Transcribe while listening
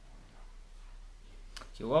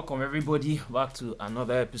Okay, welcome everybody back to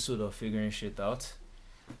another episode of Figuring Shit Out.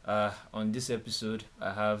 On this episode,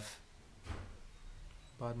 I have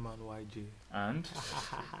Badman YJ. and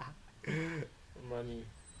Money.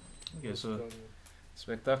 okay, so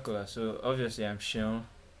spectacular. So obviously I'm Sean.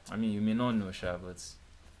 I mean, you may not know Sha, but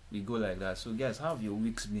we go like that. So guys, how have your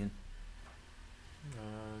weeks been?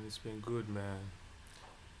 It's been good, man.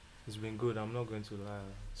 It's been good. I'm not going to lie.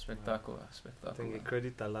 Spectacular. I think a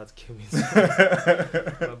credit alert came in.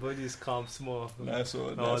 My body is calm, small. Nice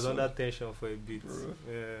one. I was under tension for a bit. Bro.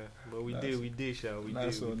 Yeah, but we Nice. did, Sha. We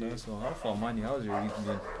Nice did. one. How far, money? How's your week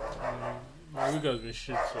been? My week has been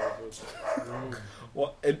shit, so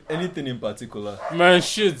What? Anything in particular? but man,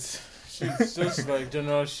 shit, just like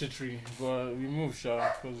general shittery. But we moved,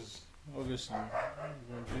 Sha, because obviously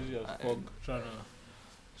we've been busy as fuck trying to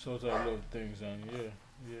sort out a lot of things, and yeah.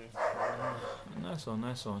 Nice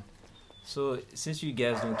one. So since you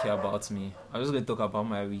guys don't care about me, I'm just gonna talk about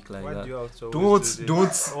my week like Why that. do you have to always do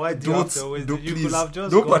this? Why do you have to always do this? You could please, have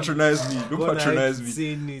just don't gone- patronize me. Don't gone patronize ahead me.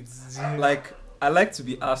 saying it. Like, I like to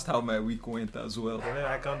be asked how my week went as well. But then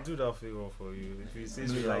I can do that favor for you if you say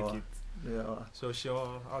you Yeah. like it. Yeah. So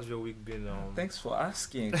Sean, how's your week been? Thanks for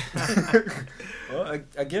asking. Well,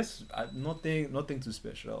 I guess nothing too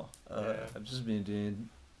special. Yeah. I've just been doing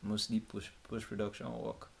mostly post production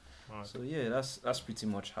work. Right. So yeah, that's pretty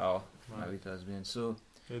much how my Right. week has been. So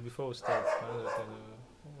Hey, before we start,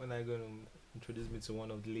 when are you going to introduce me to one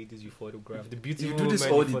of the ladies you photographed? The beautiful you do this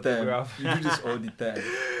woman all you the time. photographed. You do this all the time.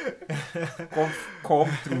 Come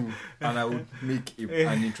through, and I would make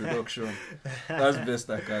an introduction. That's best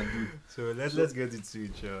I can do. So let's get into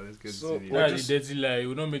it, Sean. Let's get So, into it. well, That's the dirty lie.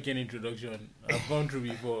 We don't make any introduction. I've gone through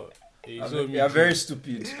before. You're very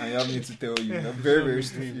stupid, and you have me to tell you. You're very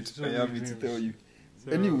stupid, So and you have me many to tell you.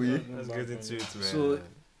 So, anyway. let's get into it, man. So,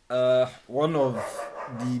 one of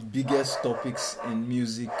the biggest topics in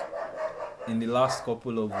music in the last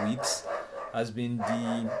couple of weeks has been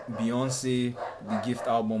the Beyonce The Gift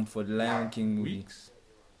album for the Lion King movie. Weeks?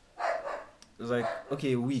 It's like,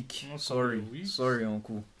 okay, week. Not Sorry, weeks. sorry,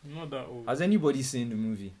 uncle. Not that old. Has anybody seen the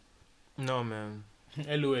movie? no, man.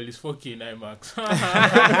 LOL is 4K in IMAX.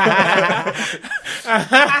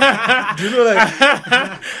 Do you know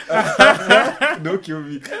that? Don't kill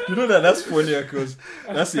me. You know that's funny because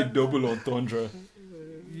that's a double entendre.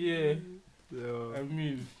 Yeah, So, I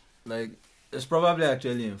mean, Like, it's probably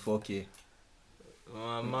actually in 4K.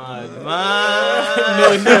 oh, man.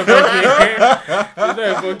 no, it's not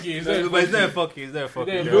 4K. It's not 4K. But it's not a fucking. It's not a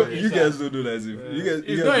fucking. It's You, not don't- a you guys don't know that. You guys,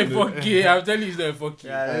 It's not in don't know. 4K. I'm telling you, it's not in 4K.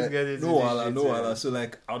 Yeah, let's get into no this wala, shit, no yeah. wala. So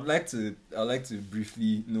like, I'd like to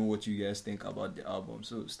briefly know what you guys think about the album.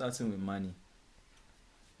 So starting with Manny.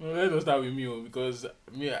 Well, let's not start with me, because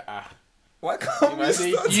me, Why can't we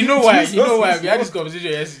start you know with why? Jesus You know why? as We had well? this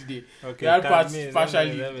conversation yesterday. Okay, That can part me-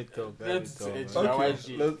 partially. Let me talk. Let's- man. it's- Okay,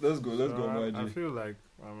 YG. let's go. Let's go, I YG. feel like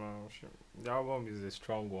the album is a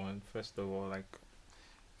strong one. First of all, like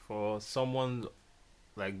for someone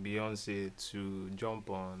like Beyonce to jump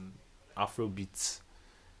on Afrobeat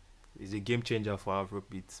is a game changer for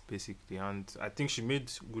Afrobeat, basically. And I think she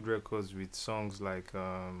made good records with songs like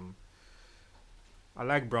I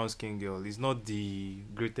like Brown Skin Girl. It's not the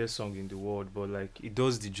greatest song in the world, but like it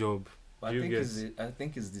does the job. But you I guys-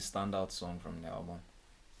 think it's the standout song from the album.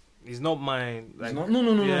 It's not mine. Like It's not, no,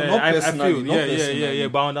 yeah, not I personally. feel, not yeah, personally.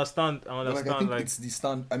 but I understand. But, like, I think it's the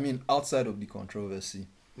stand. I mean, outside of the controversy.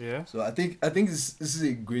 yeah. So I think this is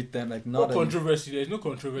a great time. Like now No that controversy. There's no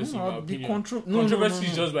controversy in my opinion. Controversy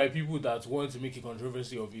is just by people that want to make a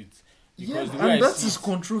controversy of it. yeah, Because the way and I that see is it-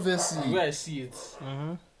 controversy. The way I see it,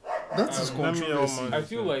 Mm-hmm. That is Let me hear what controversy. man- I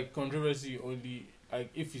feel like controversy only like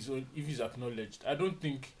if it's acknowledged. I don't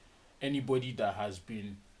think anybody that has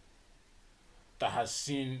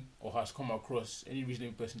seen or has come across any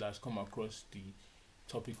reasonable person that has come across the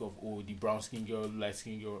topic of the brown skin girl, light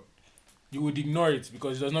skin girl, you would ignore it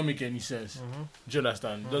because it does not make any sense. Mm-hmm. Do you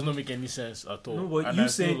understand? It does not make any sense at all. No, but And you I feel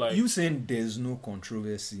saying like you saying there's no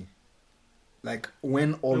controversy. Like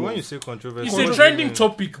when all When of, you say controversy, it's what a do you trending mean?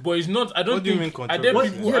 topic, but it's not. I don't What do you think. mean Are there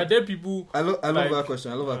controversy? people? Yeah. Are there people? I love like- that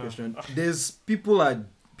question. I love that question. There's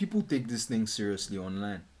people take this thing seriously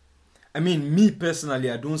online. I mean, me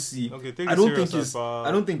personally, I don't see. Okay, take I it don't serious think it's. as far,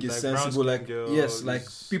 I don't think it's like, brown sensible. skin Like girl yes, like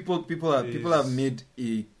is- people have is- made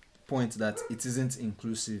a point that it isn't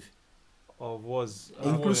inclusive. was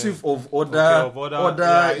inclusive of other, of other,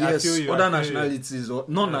 yeah, I yes, feel you, other I feel you. nationalities or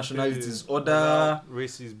not I nationalities, feel you. other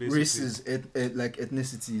races, basically. races, like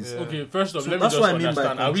ethnicities. Yeah. Okay, first off, So let me that's just what I mean by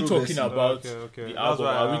understand. Are we talking controversy. about Okay. the That's album?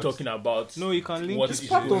 why I Are we asked. talking about? No, you can link What it. is It's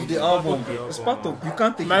part of the It's album. the It's album, part of. You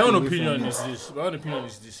can't take My it own away opinion from is it. this. My own opinion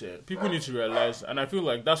is this. People need to realize, and I feel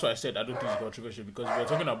like that's why I said I don't think it's controversial because we're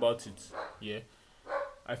talking about it. Yeah,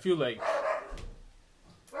 I feel like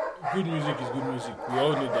good music is good music. We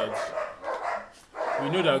all know that. We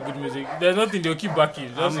know that good music. There's nothing they'll keep backing.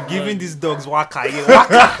 Just I'm giving these dogs waka. It's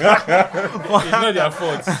not their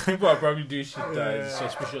fault. People are probably doing shit that is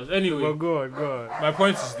suspicious. Anyway, But go on. my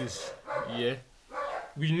point is this. Yeah,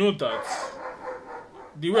 we know that.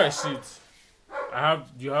 The way I see it,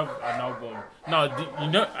 you have an album now.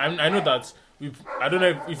 I know that I don't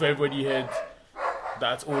know if everybody heard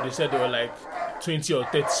that. Oh, they said there were like 20 or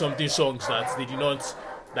 30 something songs that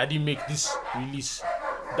didn't make this release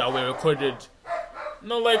that were recorded.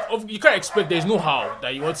 No, like you can't expect. There's no how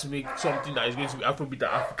that you want to make something that is going to be Afrobeat and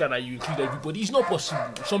African and you include everybody. It's not possible.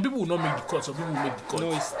 Some people will not make the cut. Some people will make the cut.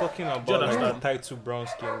 No, he's talking Do you about like understand? the title Brown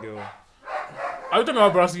Skin Girl. Are you talking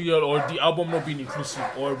about Brown Skin Girl or the album not being inclusive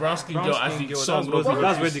or Brown Skin Girl as the song not being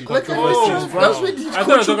that's where the inclusive? controversy is from. That's where the I thought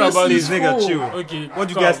you were talking about controversy this is nigga from. chill. Okay. What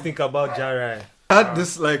do you calm. guys think about Jarai? I had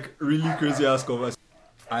this like really crazy ass conversation,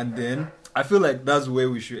 and then I feel like that's where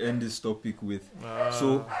we should end this topic with.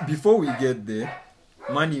 So before we get there,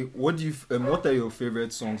 Manny, what are your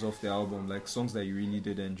favorite songs of the album? Like songs that you really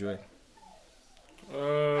did enjoy?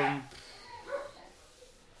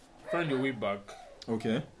 Find Your Way Back.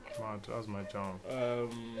 Okay, Man, that's my jam.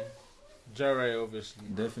 Jarai, obviously.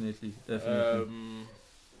 definitely.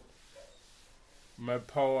 My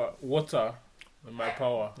Power, Water, and My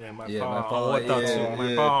Power. Yeah, my Yeah, power, My Power, and water yeah, too. My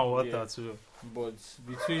yeah. power and water Yeah. too. But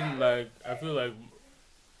between like, I feel like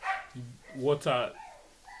Water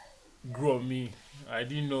grew on me. I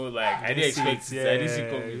didn't know, like, I didn't expect it. I didn't see it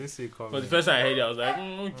You coming. didn't see it coming. But the first time I heard it, I was like,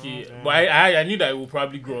 okay. Okay. But I knew that it would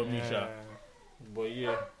probably grow on me, sha. But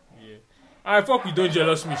yeah. I fuck with Don't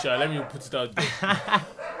Jealous Me, sha. Let me put it out there.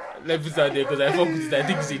 Let me put it out there because I fuck with it. I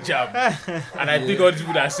think it's a jam. And I think all the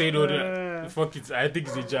people that are saying, oh, fuck it, I think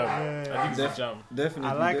it's a jam. I think it's a jam.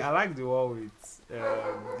 Definitely. I like the one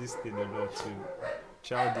with this thing a lot too.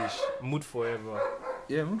 Childish, Mood Forever.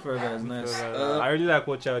 Yeah, Mood Forever is Mood nice. Forever. I really like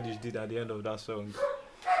what Childish did at the end of that song.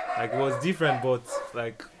 Like it was different, but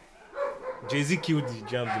like Jay-Z killed the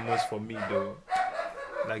jam the most for me though.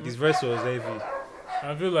 Like his verse was heavy.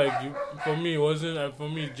 I feel like for me, it wasn't. For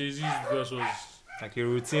me, Jay-Z's verse was. Like a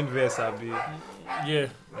routine verse, Abi. Yeah.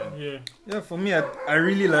 Yeah, for me, I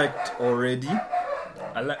really liked Already.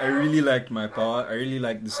 I really liked My Power. I really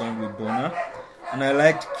liked the song with Bona. And I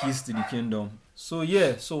liked Keys to the Kingdom. So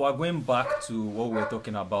we're going back to what we were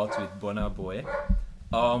talking about with Burna Boy.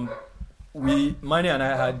 Manny and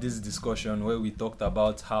I had this discussion where we talked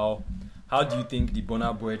about how do you think the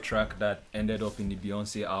Burna Boy track that ended up in the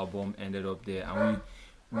Beyonce album ended up there, and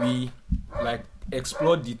we like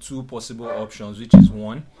explored the two possible options, which is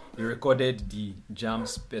one, he recorded the jam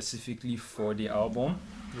specifically for the album,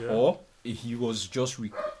 or he was just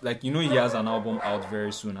he has an album out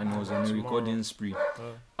very soon and he was on a recording spree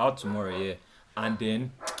out tomorrow, yeah. And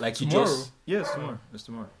then like Tomorrow? he just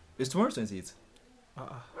tomorrow. It's tomorrow 28th.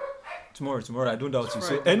 Tomorrow I don't doubt you.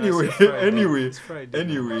 So anyway, It's Friday.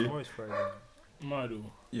 Anyway. Tomorrow is Friday. Mado.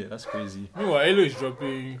 yeah, that's crazy. Meanwhile, Elo is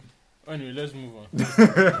dropping. Anyway, let's move on.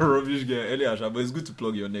 Rubbish girl, earlier, but it's good to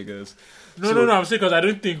plug your niggas. No, I'm saying because I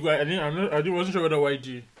don't think I wasn't sure whether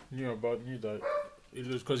YG knew that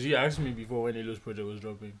Elo's, because he asked me before when Elo's project was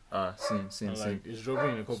dropping. Same. And like it's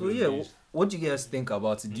dropping in a couple So of yeah, days. what do you guys think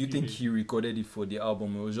about it? Do you think he recorded it for the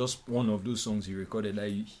album? It was just one of those songs he recorded that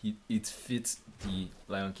it fits the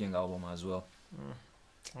Lion King album as well.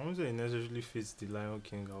 I won't say it necessarily fits the Lion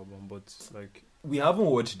King album, but like We haven't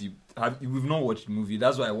watched we've not watched the movie.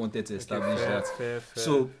 That's why I wanted to establish that. Fair,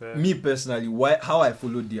 So fair. me personally, how I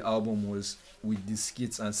followed the album was with the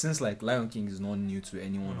skits, and since like Lion King is not new to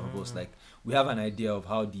any one of us, like we have an idea of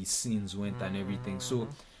how the scenes went and everything. So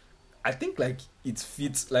I think like it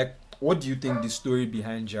fits. Like, what do you think the story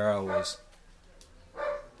behind Jara was?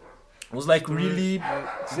 It was like really.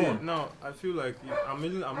 See, Go on. no, I feel like I'm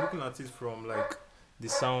looking at it from like the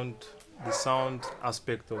sound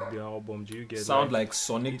aspect of the album. Do you get Sound like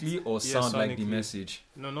sonically or yeah, sound like the sonically. message?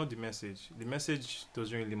 No, not the message. The message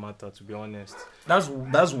doesn't really matter, to be honest.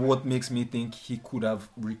 That's what makes me think he could have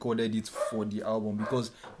recorded it for the album,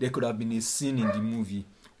 because there could have been a scene in the movie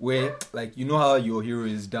where, like, you know how your hero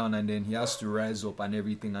is down and then he has to rise up and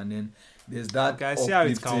everything, and then there's that Okay, I see how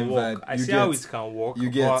it uplifting can work. vibe. I You see how get- it can work. you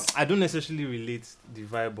get- But I don't necessarily relate the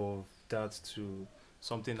vibe of that to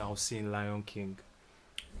something I'll see in Lion King.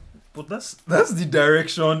 But that's the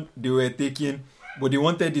direction they were taking, but they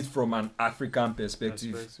wanted it from an African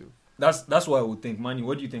perspective. That's what I would think. Manny,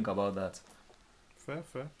 what do you think about that? Fair.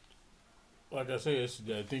 Like I said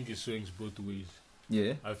yesterday, I think it swings both ways.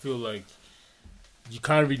 Yeah. I feel like you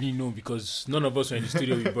can't really know because none of us are in the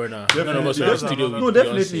studio with Burna. None of us are in the studio with No,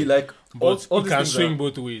 definitely. Beyonce. Like, But all it these can things swing are-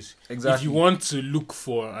 both ways. Exactly. If you want to look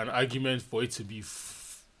for an argument for it to be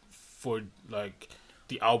for like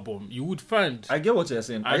the album, you would find. I get what you're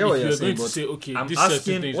saying. I And get what if you're you're saying, going to but say, okay, I'm these asking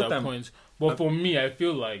certain things what are I'm- points. But for me, I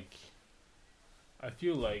feel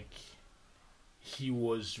like he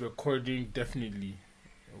was recording, definitely.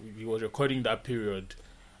 He was recording that period.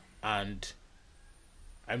 And,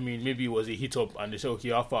 I mean, maybe it was a hit up and they said, okay,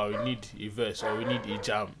 how far we need a verse or we need a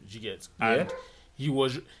jam, you get. And it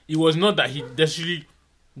was not that he necessarily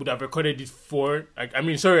would have recorded it for, like,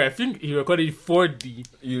 I think he recorded it for the...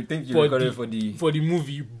 You think you for recorded the- for for the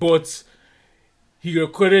movie, but he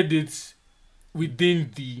recorded it within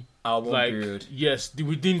the album like period. yes,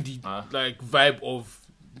 within the like vibe of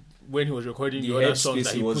when he was recording the other songs headspace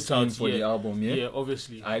that he he was put out in for the album, yeah? yeah,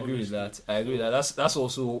 obviously. I agree with that. That's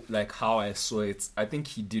also like how I saw it. I think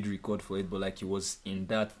he did record for it, but like he was in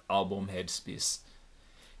that album headspace.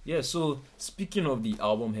 Yeah, so speaking of the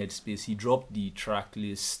album headspace, he dropped the track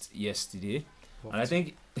list yesterday. And I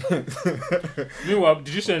think Meanwhile,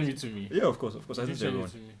 did you send me to me? yeah, of course. I Did you think send everyone.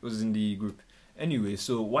 it to me? It was in the group. Anyway,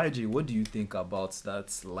 so YJ, what do you think about that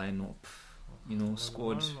lineup? You know,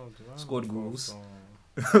 squad goals.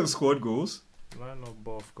 Squad goals. Lineup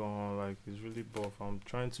buff gone, like it's really buff. I'm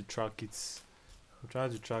trying to track it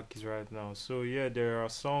right now. So yeah, there are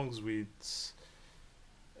songs with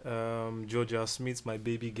Georgia Smith, my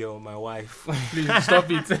baby girl, my wife. Please stop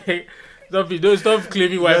it. Stop it. Don't stop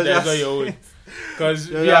claiming wife that's not your own. Because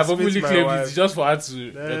Georgia I've Smith's openly my claimed wife. it just for her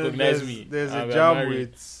to recognize me. There's And a we are jam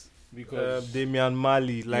married. with Because Damian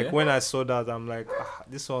Marley. Like Yeah? when I saw that, I'm like,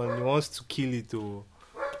 this one he wants to kill it. Oh,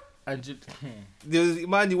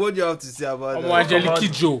 Manny, what do you have to say about that? Angelique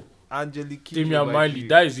Kidjo, Angelique Kidjo, Damian like Marley, you.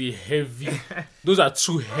 that is a heavy. Those are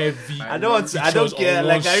two heavy. I don't want to. I features don't care. on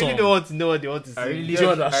Like one I really song. don't want to know what they want to say. I really Do you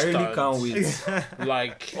can't understand? wait.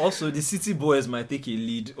 Like Also, the City Boys might take a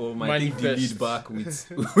lead or might take the Manifest. lead back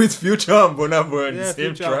with Future and Burna Boy on the Yeah,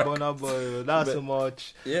 same Future track. and Burna Boy. That's But- so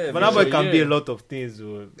much. Yeah, Burna Boy Future, can be yeah. a lot of things.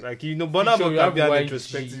 Though. Like Burna Future, Boy you can have be an YG.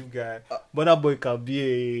 introspective guy. Burna Boy can be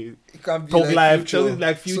a it can be Thug Life, something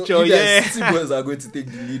like Future, So you guys, yeah. City Boys are going to take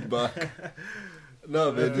the lead back.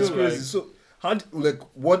 No, man, I this is feel crazy. like- So,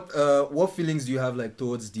 what feelings do you have like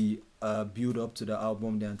towards the build up to the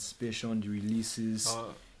album, the anticipation, the releases,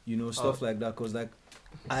 stuff like that? Because like,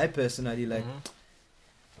 I personally like.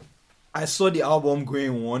 I saw the album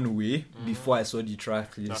going one way before I saw the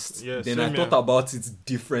track list. Yeah, then same I thought here. about it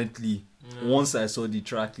differently once I saw the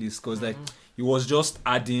track list, because like he was just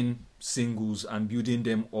adding singles and building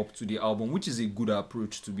them up to the album, which is a good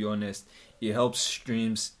approach, to be honest. It helps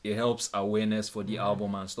streams, it helps awareness for the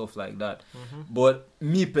album and stuff like that. But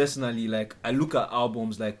me personally, like, I look at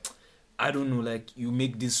albums like, I don't know, like, you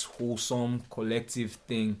make this wholesome collective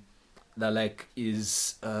thing that like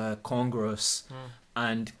is congruous,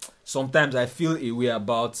 and sometimes I feel a way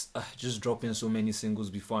about just dropping so many singles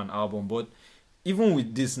before an album. But even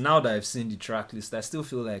with this, now that I've seen the track list, I still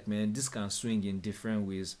feel like, man, this can swing in different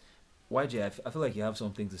ways. YJ, I feel like you have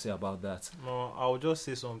something to say about that. No, I'll just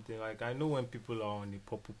say something. Like I know when people are on the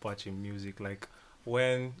purple patch in music, like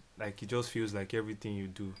when like it just feels like everything you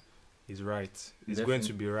do is right. It's going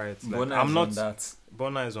to be right. Like, Burna I'm is not. on that.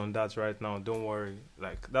 Burna is on that right now. Don't worry.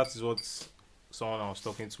 Like that is what someone I was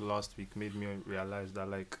talking to last week made me realize that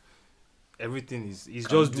like everything is he's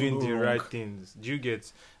Can just do doing no the wrong. right things. Do you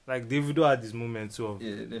get? Like Davido had this moment too of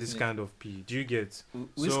Yeah, this definitely. kind of P. Do you get?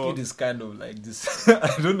 Wizkid is kind of like this.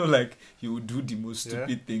 I don't know, like he would do the most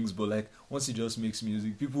stupid things, but like once he just makes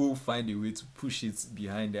music, people will find a way to push it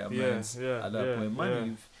behind their minds at that point.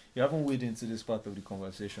 Man, you haven't waded into this part of the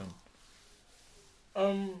conversation.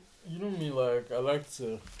 you know me, like I like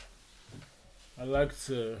to.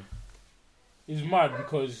 It's mad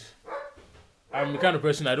because I'm the kind of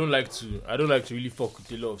person I don't like to really fuck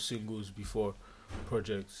with a lot of singles before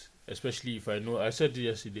projects, especially if I know. I said it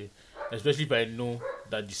yesterday. Especially if I know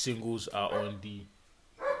that the singles are on the.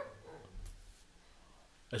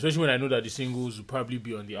 Especially when I know that the singles will probably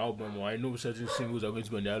be on the album, or I know certain singles are going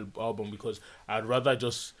to be on the album, because I'd rather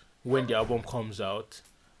just, when the album comes out,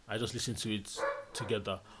 I just listen to it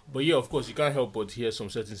together. But yeah, of course, you can't help but hear some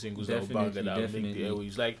certain singles that will bang and that will make the Definitely.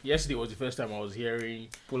 airwaves. Like yesterday was the first time I was hearing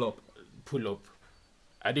Pull up. Pull Up.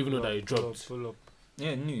 I didn't even know that it dropped. Pull up.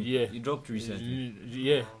 Yeah, new. Yeah. It dropped recently.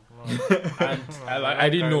 Yeah. And I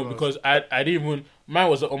like didn't know Kairos. because I didn't even mine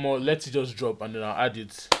was almost let it just drop and then I'll add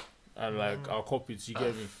it and like I'll copy it. You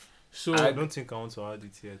get me? So I don't think I want to add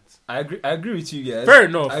it yet. I agree with you guys. fair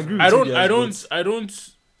enough. I agree with I you don't. guys, I but- don't.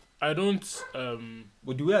 I don't.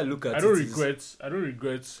 But the way I look at I don't it is regret. I don't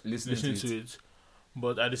regret listening listening to to it,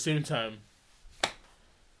 but at the same time,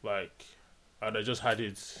 like I'd have just had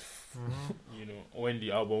it. You know, when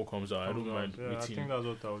the album comes out, I don't mind Yeah, I think waiting. that's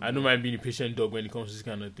what I would I do. don't mind being a patient dog when it comes to this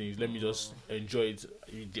kind of things. Let me just enjoy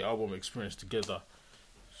it, the album experience together.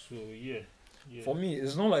 So yeah. for me,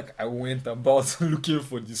 it's not like I went about looking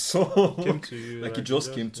for the song. Came to you, Like it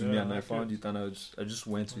just came to me and I found it and I just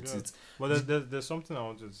went with Yeah. it. But there's something I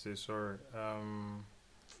wanted to say. Sorry.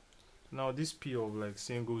 Now this P of like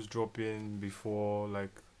singles dropping before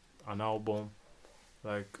like an album,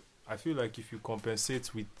 like I feel like if you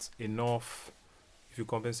compensate with enough,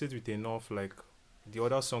 like the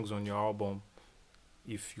other songs on your album,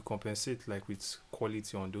 if you compensate like with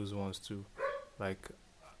quality on those ones too, like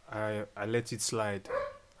I let it slide,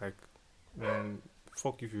 like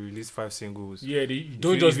fuck if you release 5 singles. Yeah,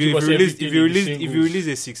 don't If just you, give us release, everything if you in the release if you singles. release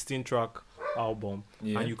a 16 track album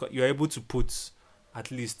Yeah. and you're able to put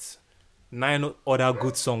at least 9 other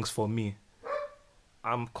good songs for me,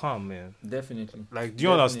 I'm calm, man. Definitely. Like, do you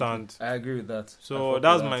Definitely. understand? I agree with that. I So fuck with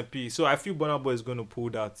that's that. my P. So I feel Burna Boy is going to pull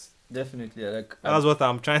that. Definitely. Like That's what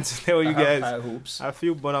I'm trying to tell you I have guys. high hopes. I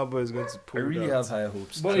feel Burna Boy is going to I pull really that. have high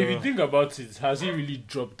hopes. But if So- you think about it, has he really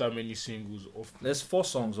dropped that many singles? Of There's 4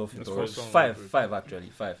 songs off it. There's Or 4 songs five, off it. 5 actually,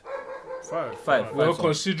 5. Five. Five. well, songs.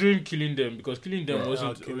 considering Killing Them, because Killing Them Yeah.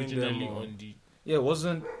 wasn't Killing originally Them, on the. Yeah, it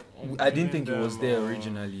wasn't. I didn't think it was there Them,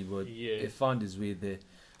 originally, but Yeah. it found its way there.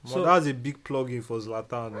 Well, So- that's a big plug-in for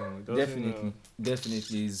Zlatan. though. It doesn't,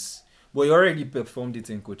 Definitely is. But he already performed it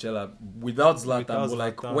in Coachella without Zlatan. without But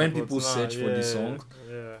like Zlatan, when but people nah, search for the song.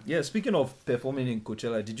 Yeah. Yeah, speaking of performing in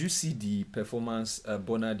Coachella, did you see the performance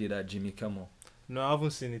Burna did at Jimmy Kimmel? No, I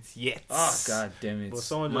haven't seen it yet. Ah, god damn it! But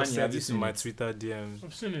someone Man, just you sent have it you to seen my it? Twitter DM.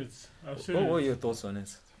 I've seen it. I've seen What it. were your thoughts on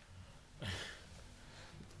it?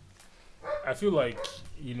 I feel like,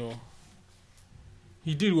 he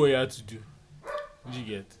did what he had to do. Did you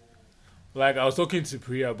get? Like, I was talking to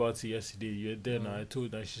Priya about it yesterday. You were there, and I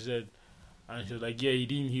told her, she said, and she was like, yeah, he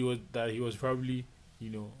didn't, he was probably,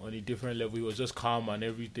 on a different level. He was just calm and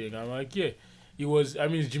everything. I'm like, yeah, it's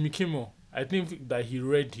Jimmy Kimmel. I think that he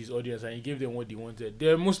read his audience and he gave them what they wanted.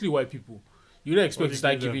 They're mostly white people. You don't expect What to did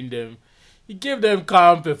start he give giving them. He gave them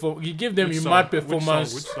calm he gave them Which a song? mad Which song?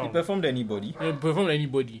 performance. Which He song? performed anybody? Yeah, perform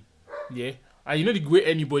anybody. Yeah. And you know the way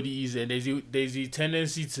anybody is, and there's a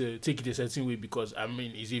tendency to take it a certain way because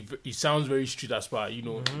it sounds very street as far,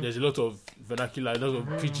 there's a lot of vernacular, a lot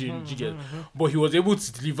of pidgin, you get. But he was able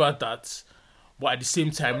to deliver that, but at the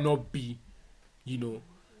same time not be, In your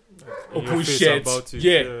open face shirts. about it,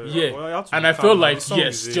 Yeah. Well, I have to And be I calm felt now. like, The song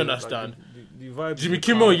yes, is do you like, understand? the vibe is Jimmy a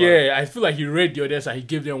Kimmel, calm vibe. yeah, I feel like he read the audience and he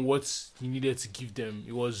gave them what he needed to give them.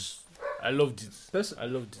 I loved it. I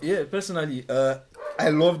loved it. Yeah, personally, I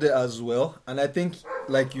loved it as well, and I think,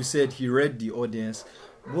 like you said, he read the audience.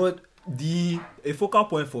 But a focal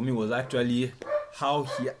point for me was actually how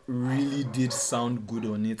he really did sound good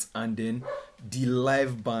on it, and then the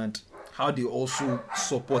live band, how they also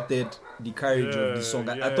supported the carriage of the song.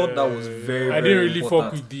 I thought that was very, I very didn't really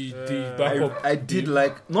fuck important. with the backup. I did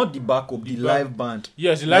like not the backup, the live band.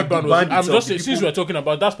 Yes, the Like live the band was. band I'm itself, just the saying, since people- we're talking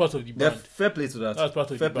about that's part of the They're band. fair play to that. That's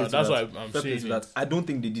part of Fair the play band. to That's that. why I'm Fair play saying to it. that. I don't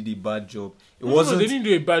think they did a bad job. It No, wasn't. they didn't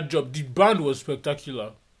do a bad job. The band was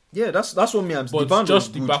spectacular, Yeah, that's what me. The but band just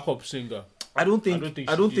was the good. backup singer. I don't think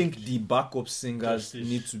I don't think she did the backup singers justice.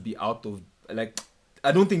 need to be out of like.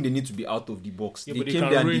 I don't think they need to be out of the box. Yeah, they but they came can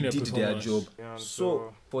there and ruin they their did their performance. job. Yeah,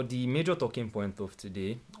 So for the major talking point of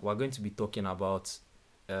today, we're going to be talking about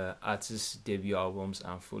artists' debut albums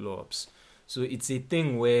and follow-ups. So it's a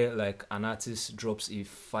thing where like an artist drops a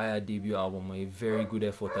fire debut album or a very good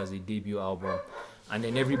effort as a debut album, and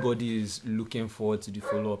then everybody is looking forward to the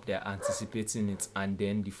follow-up. They're anticipating it, and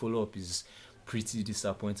then the follow-up is pretty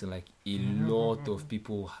disappointing. Like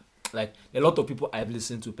a lot of people I've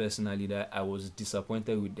listened to personally that I was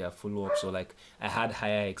disappointed with their follow-up. So like I had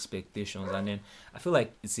higher expectations, and then I feel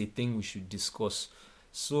like it's a thing we should discuss.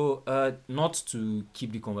 So not to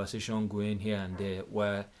keep the conversation going here and there,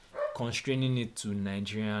 we're constraining it to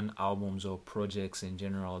Nigerian albums or projects in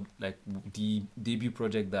general, like the debut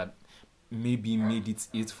project that maybe made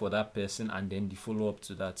it for that person, and then the follow-up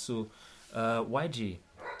to that. So YG,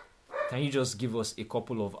 can you just give us a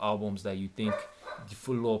couple of albums that you think the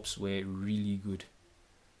follow-ups were really good?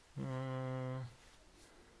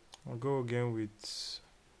 I'll go again with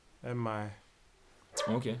MI.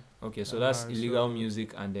 Okay. So that's illegal So-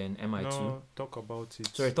 music and then MI2. No, talk about it.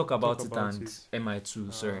 Sorry, talk about it about and it.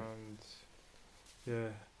 MI2. Sorry. And yeah.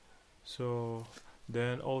 So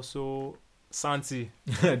then also Santi.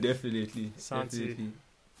 Definitely. Santi. Definitely.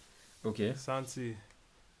 Okay. Santi.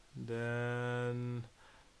 Then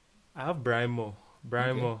I have Brimo.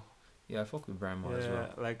 Yeah, I fuck with Brimo as well.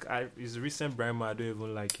 Like his recent Brimo I don't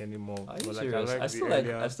even like anymore. Are you But like serious? I like I the still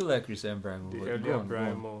earlier, like. I still like recent Brimo. the but earlier go on.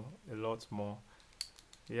 Brimo a lot more.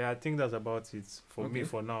 Yeah, I think that's about it for me Okay.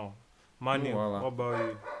 for now. Manu, No, voila. what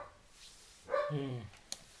about you?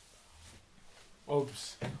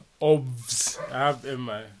 Obs. I have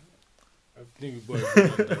MI. I think we both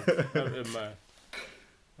agree on that. I have MI.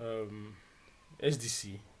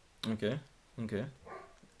 SDC. Okay.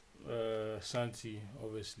 Santi,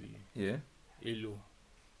 obviously. Yeah. Elo.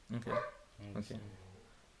 Okay. and Okay.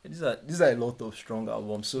 so- These are a lot of strong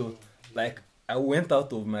albums. So like I went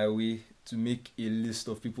out of my way to make a list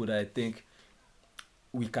of people that I think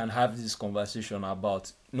we can have this conversation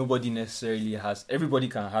about. Nobody necessarily has. Everybody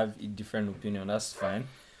can have a different opinion. That's fine.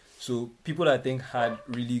 So people that I think had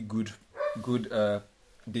really good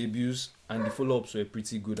debuts and the follow-ups were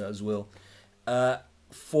pretty good as well.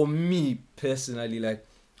 For me personally, like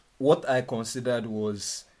what I considered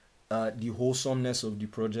was the wholesomeness of the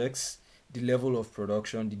projects, the level of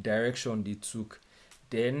production, the direction they took.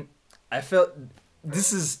 Then I felt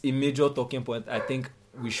this is a major talking point I think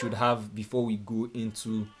we should have before we go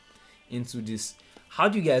into this. How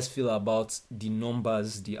do you guys feel about the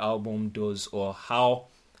numbers the album does, or how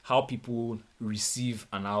people receive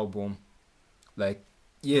an album? Like,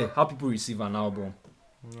 yeah, how people receive an album.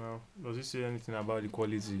 No. Does it say anything about the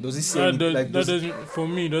quality? Does it say that doesn't, for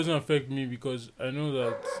me, it doesn't affect me because I know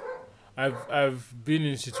that I've been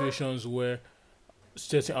in situations where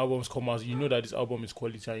certain albums come out, you know that this album is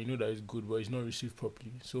quality and you know that it's good, but it's not received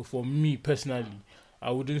properly. So for me personally,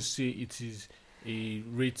 I wouldn't say it is a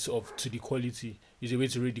rate to the quality. It's a way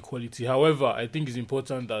to rate the quality. However, I think it's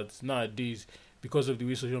important that nowadays, because of the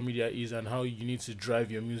way social media is and how you need to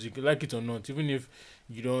drive your music, like it or not, even if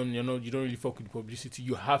you don't really fuck with publicity,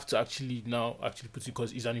 you have to actually put it,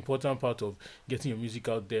 because it's an important part of getting your music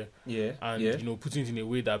out there. Yeah. And Putting it in a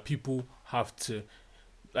way that people have to,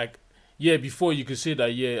 like, before you could say that,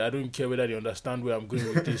 I don't care whether they understand where I'm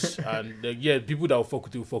going with this, and people that will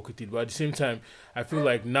fuck with it, but at the same time, I feel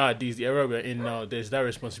like nowadays, the era we're in now, there's that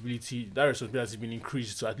responsibility has been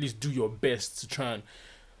increased to at least do your best to try and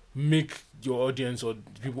make your audience or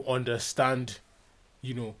people understand,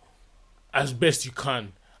 as best you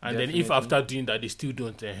can. And then if Definitely. after doing that they still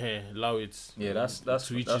don't, allow it. Yeah, that's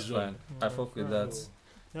to each that's his fine. own. I fuck with that.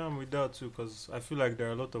 Yeah, I'm with that too, because I feel like there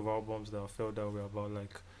are a lot of albums that I felt that way about,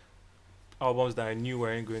 like albums that I knew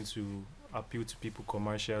weren't going to appeal to people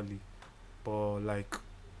commercially, but like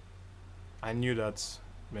I knew that,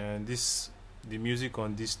 man, the music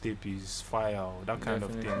on this tape is fire, or that kind of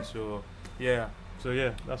Definitely. thing. So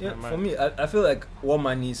that's my mind. For me, I feel like what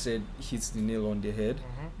Manny said hits the nail on the head.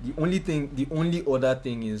 The only other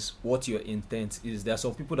thing is what your intent is. There are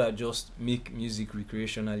some people that just make music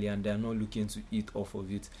recreationally and they're not looking to eat off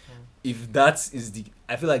of it. If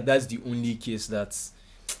I feel like that's the only case that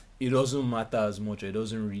it doesn't matter as much, or it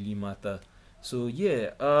doesn't really matter. So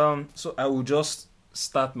so I will just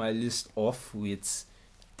start my list off with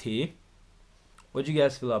Tay. What do you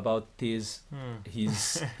guys feel about Tay's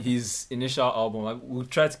his initial album? We'll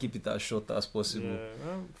try to keep it as short as possible.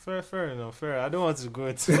 Yeah, fair enough. Fair. I don't want to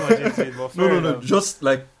go too much into it, but fair No. enough. Just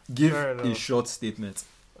like give Fair a enough. short statement.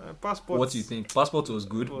 Passport. What do you think? Passport was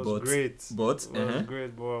good, It was but great. but It was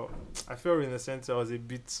great, but I felt in a sense I was a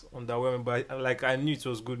bit underwhelmed. But I knew it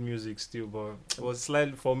was good music still, but it was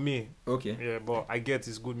slightly for me. okay. Yeah, but I get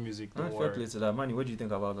it's good music. Don't Fair worry. play to that. Manny, what do you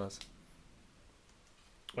think about that?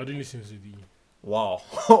 I didn't listen to the. Wow.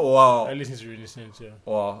 Wow. I listened to Renaissance, yeah.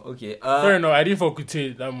 Wow. Okay. Fair enough, I didn't fuck with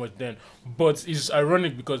it that much then. But it's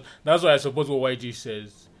ironic because that's why I support what YG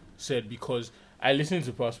said, because I listened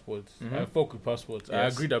to Passport. I fuck with Passport. I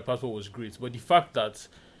Yes. agree that Passport was great. But the fact that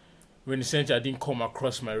Renaissance didn't come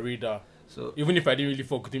across my radar, So even if I didn't really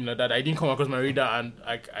fuck with him like that, I didn't come across my radar and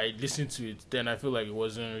I listened to it, then I feel like it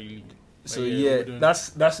wasn't really.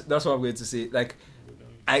 that's what I'm going to say. Like,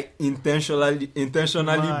 I intentionally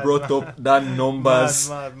Mad, brought up that numbers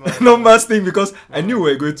Mad. numbers thing because I knew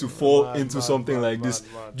we were going to fall Mad, into mad, something mad, like mad, this.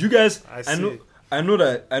 mad. Do you guys? I I know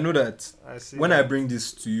that see when that. I bring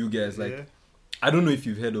this to you guys, like, Yeah. I don't know if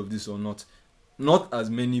you've heard of this or not. Not as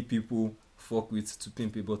many people fuck with To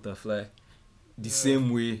Pimp a Butterfly the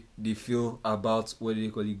same way they feel about what they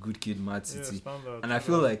call it, Good Kid, Mad City. Standard, And I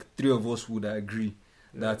feel like three of us would agree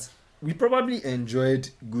that we probably enjoyed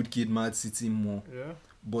Good Kid, Mad City more. yeah.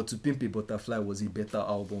 but To Pimp a Butterfly was a better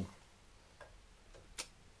album.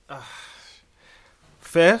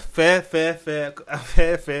 Fair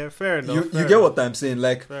enough. You get what I'm saying?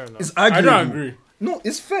 Like, Fair enough. it's I arguable. don't agree. No,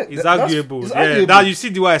 it's fair. It's That's- arguable. it's Yeah, arguable. that you see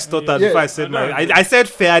the way I stuttered Yeah. before I said I know. I said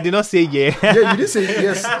fair. I did not say yeah. Yeah, you did say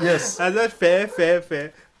yes. I said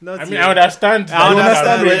fair. Not I mean, yeah. I understand. I understand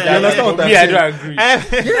that, what- you understand what but I'm me, I saying. don't agree. Yeah,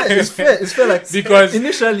 it's fair. It's fair. Like, Because-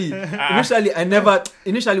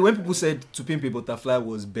 initially, when people said To Pimp a Butterfly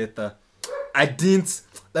was better, I didn't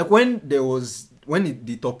like when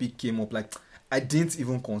the topic came up. Like, I didn't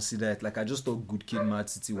even consider it. Like, I just thought Good Kid, Mad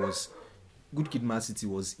City was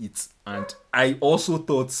it, and I also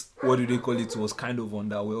thought, what do they call it, was kind of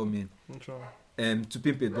underwhelming. To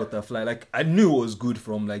Pimp a Butterfly, like, I knew it was good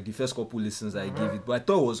from like the first couple listens I gave it, but I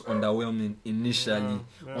thought it was underwhelming initially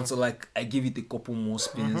until like I gave it a couple more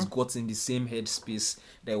spins, got in the same headspace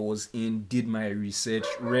that I was in, did my research,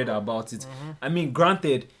 read about it. I mean,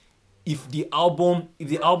 granted, if the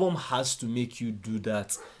album has to make you do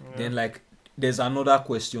that, then like there's another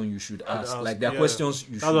question you should ask. Like, there are questions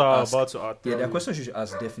you should That's what I was ask. about to ask. Yeah, there are questions you should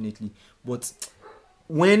ask, definitely. But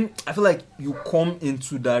when I feel like you come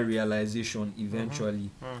into that realization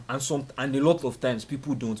eventually, and a lot of times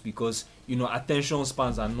people don't, because attention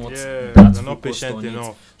spans are not Yeah, that they're not focused patient on it.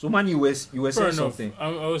 enough. So man, you were Fair saying enough. something. I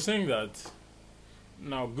was saying that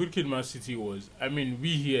now Good Kid, Mad City was. I mean, we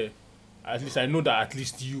here, at least I know that at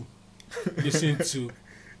least you listen to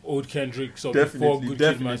old Kendrick so before Good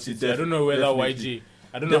Kid, Mad City. I don't know whether definitely. YJ.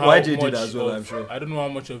 I don't The know how YJ did much as well, of, I'm sure. I don't know how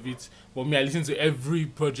much of it, but me, I listened to every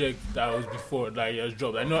project that was before that he has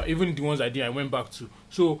dropped. I know even the ones I did, I went back to.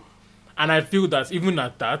 So, and I feel that even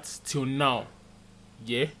at that till now,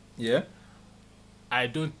 Yeah. I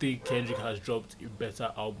don't think Kendrick has dropped a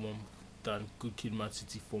better album than Good Kid, Mad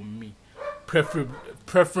City for me.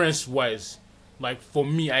 Preference-wise, like for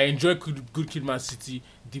me, I enjoy Good Kid, Mad City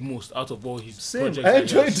the most out of all his Same. projects. I that he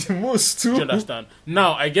enjoyed has. the most Do too. you understand?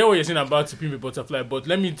 Now, I get what you're saying about To Pimp a Butterfly, but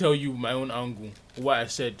let me tell you my own angle. What I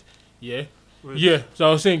said, yeah? Wait. Yeah, so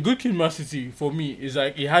I was saying Good Kid, Mad City, for me, is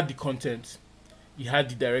like, it had the content, it had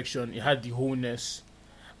the direction, it had the wholeness,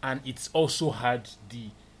 and it also had the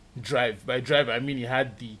drive. By drive, I mean it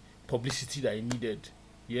had the publicity that it needed,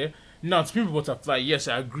 yeah? Now, To Pimp a Butterfly, yes,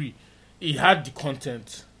 I agree. It had the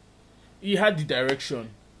content, it had the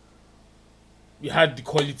direction, it had the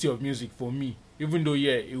quality of music for me. Even though,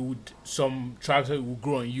 yeah, it would, some tracks it would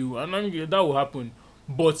grow on you, and I mean, that will happen.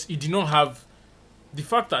 But it did not have the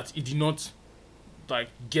fact that it did not like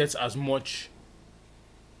get as much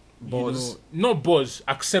Buzz. not buzz,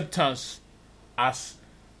 acceptance as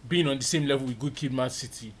being on the same level with Good Kid, Mad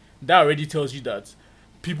City. That already tells you that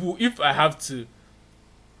people, if I have to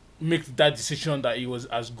make that decision that it was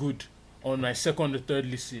as good on my second or third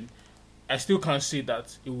listen, I still can't say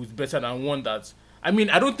that it was better than one that. I mean,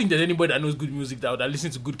 I don't think there's anybody that knows good music that would have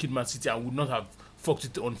listened to Good Kid, Mad City and would not have fucked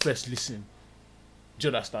it on first listen. Do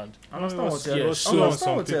you understand? I understand what yeah, you're so-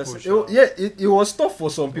 saying. It was tough for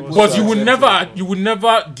some people. But to you would accept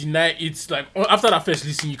never, deny it. Like after that first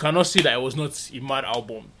listen, you cannot say that it was not a mad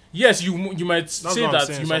album. Yes, you might That's say what I'm that.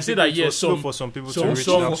 saying. You Some might say people, that. it Yes, was slow some for some people some- to reach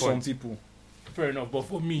some- that for some point. people. fair enough. But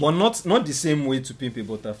for me, But not the same way To Pimp a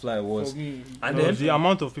Butterfly was. for me, And No, then the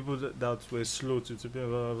amount of people that were slow to be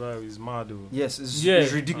is mad. Though. yes, it's Yeah.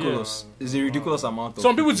 ridiculous. It's a ridiculous amount of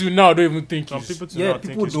some people till now don't even think Some it's. people, Yeah, now think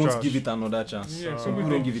people it's don't trash. give it another chance. Yeah, some People people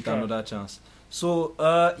don't think give it it's trash. another chance. So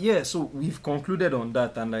so we've concluded on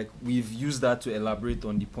that, and like we've used that to elaborate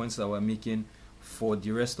on the points that we're making for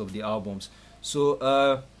the rest of the albums.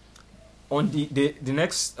 So on the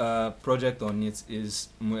next project on it is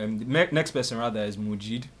the next person rather is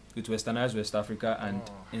Mujid with Westernized West Africa and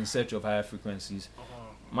In Search of Higher Frequencies.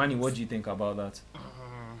 Manny, what do you think about that?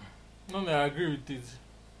 No, I agree with it.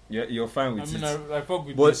 You're fine I with mean, it. I fuck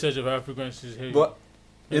with But- the Search of Higher Frequencies. Hey, But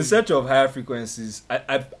In Search of Higher Frequencies,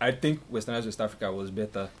 I think Westernized West Africa was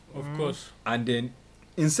better. of course, And then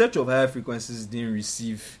In Search of Higher Frequencies didn't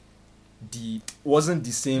receive wasn't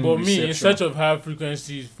the same but reception. me, In Search of Higher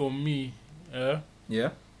Frequencies, for me, Yeah?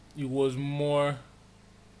 it was more.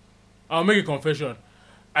 I'll make a confession.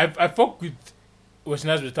 I fuck with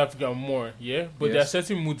Westernized West Africa more, yeah. But there are Yes.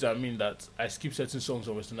 certain moods I mean that I skip certain songs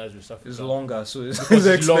on Westernized West Africa. It's longer, so it's, Because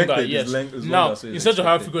it's expected. longer, yes. It's Now, longer, so it's In Search of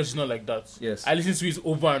Higher expected. Frequencies, it's not like that. Yes. I listen to it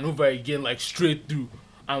over and over again, like straight through,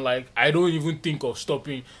 and like I don't even think of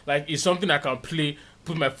stopping. Like it's something I can play,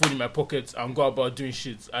 put my phone in my pocket, and go about doing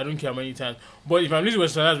shit. I don't care how many times. But if I'm listening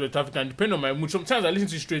to Westernized West Africa, depending on my mood, sometimes I listen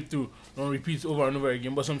to it straight through, on repeat over and over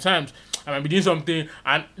again. But sometimes I might be doing something,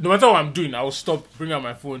 and no matter what I'm doing, I will stop, bring out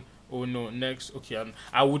my phone, oh no, next, okay, and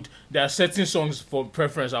I would. There are certain songs for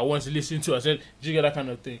preference I want to listen to. I said, do you get that kind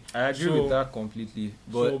of thing? I agree with that completely.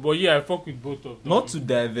 But yeah, I fuck with both of them. Not to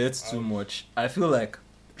divert too much, I feel like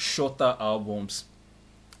shorter albums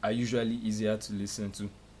are usually easier to listen to.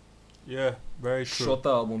 Yeah, very true. Shorter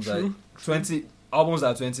albums True. are 20 albums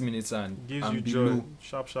are 20 minutes and Gives and you below. joy.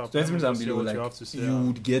 Sharp. 20 minutes and See below, what like you have to say. you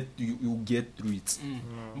would get you get through it. Mm.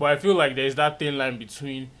 But I feel like there's that thin line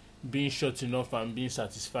between being short enough and being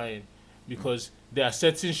satisfying, because there are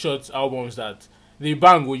certain short albums that they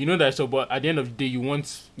bang, you know that, so but at the end of the day you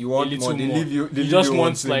want You want a little more, they more. leave you You just want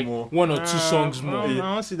wanting like more. one or two songs more. I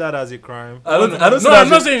don't see that as a crime. I don't see No, that I'm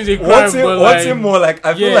not as saying it's a crime, wanting, but wanting like, more, like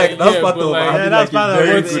I feel yeah, like that's yeah, part but of like- having Yeah, that's like part a of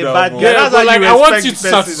very it, good bad album. girl. yeah, That's but how like you I want respect you to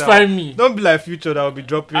person satisfy now. me. Don't be like Future that will be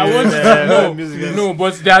dropping. I want no, no, music. no,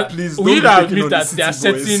 but there, Please we don't need be to taking admit on that the there are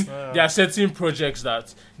City Boys. certain Yeah. there are certain projects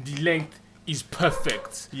that the length is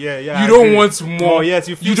perfect. Yeah. You I don't agree. want more. Yes,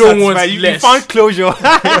 you feel You don't want satisfied. You less. found closure.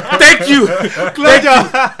 Thank you.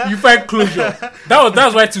 Closure. You find closure.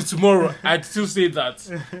 That's why till tomorrow I'd still say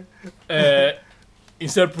that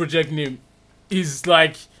Insert project name is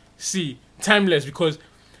like timeless, because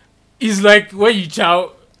it's like when you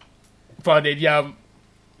chow pounded yam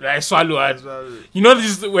like swallow and you know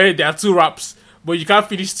this is where there are two raps but you can't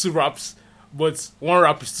finish two raps but one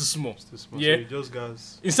rap is too small. Yeah. So you just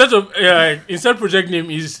guys. Instead of insert project name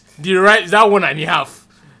is the right that 1.5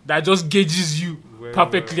 that just gauges you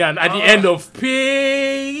perfectly, and at the end of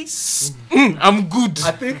peace, I'm good.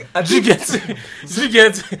 I think You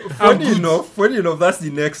get I'm funny good. enough, that's the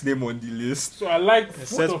next name on the list. So I like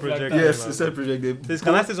Insert photos like project that. name. Yes, it's a project name. Please,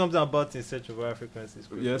 can I say something about In Search of Higher Frequencies?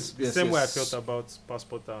 Yes, The yes, same way I yes. felt about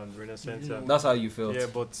Passport and Renaissance. That's how you felt. Yeah,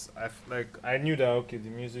 but I knew that okay, the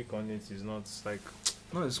music on it is not like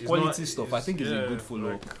No, it's It's quality not- stuff. I it's- think it's a yeah, good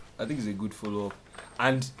follow up. like- I think it's a good follow up.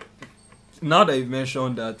 And now that you've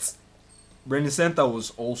mentioned that, Brandy Center was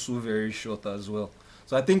also very short as well.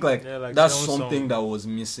 So I think like that's 7 something songs. that was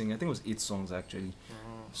missing. I think it was 8 songs actually.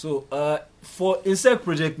 So for Insect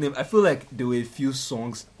Project name, I feel like there were a few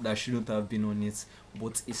songs that shouldn't have been on it,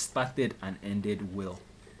 but it started and ended well.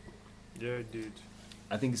 Yeah, it did.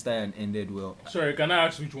 I think it started and ended well. Sorry, can I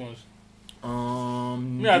ask which ones?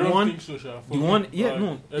 Me, The I don't one, think so, Sha. For the me, one, yeah,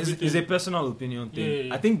 no, everything- it's a personal opinion thing. Yeah,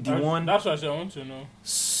 yeah, I think the yeah. one, That's what I said. I want to know.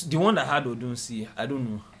 the one that had Odunsi, I don't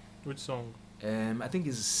know. Which song? I think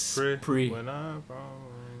it's Pray. Pray. When I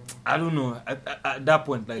I don't know. At that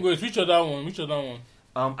point, like, Wait, which other one? Which other one?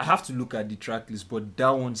 I have to look at the track list, but that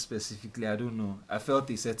one specifically, I don't know. I felt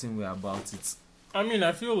a certain way about it. I mean,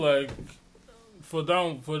 I feel like for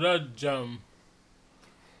that jam,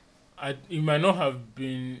 it might not have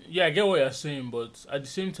been. Yeah, I get what you're saying, but at the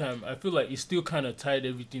same time, I feel like it still kind of tied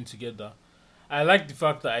everything together. I like the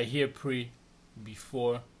fact that I hear Pray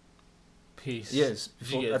before Pace. Yes,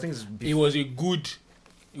 Jiggets. I think it's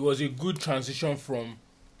It was a good transition from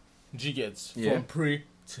Jiggets, Yeah. from Pray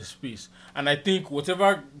to Space. And I think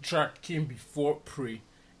whatever track came before Pray,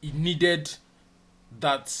 it needed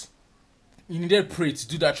Pray to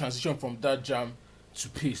do that transition from that jam to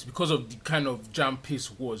Pace, because of the kind of jam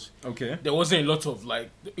Pace was. okay. There wasn't a lot of like,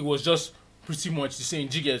 it was just pretty much the same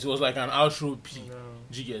Jiggets. It was like an outro P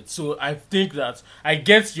Jiggets. So I think that I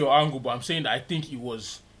get your angle, but I'm saying that I think it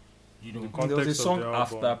was, The There was a context of song the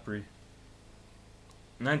after album. Pray.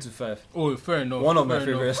 9 to 5. oh, fair enough. One of my fair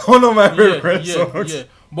enough. favorites. One of my favorite songs. Yeah.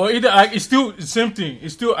 But either like, it's still the same thing. I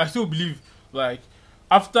still believe like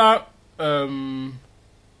after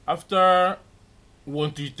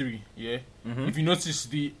 1, 2, 3, yeah. Mhm. If you notice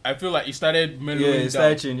I feel like it started Yeah, mellowing it down.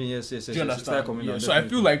 started changing. Yes. Do you It started understand? coming Yeah. down, So I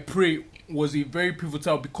feel definitely. like Pray was a very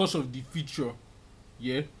pivotal because of the feature.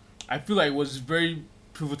 Yeah. I feel like it was very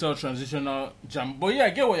pivotal transitional jam. But yeah, I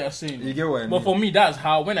get what you're saying. You get what I mean? But for me, that's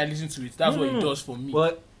how when I listen to it, that's No, what no, it no. does for me.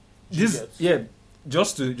 But You this, get? yeah,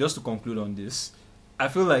 just to conclude on this, I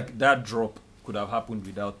feel like that drop could have happened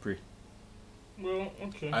without Pray. Well,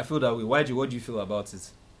 okay. I feel that way. What do you feel about it?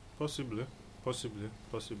 Possibly.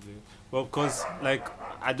 Well, because like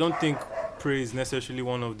I don't think Pray is necessarily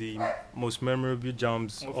one of the most memorable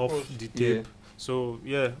jams Of off course. the Yeah. tape. So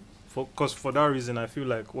yeah, because for that reason, I feel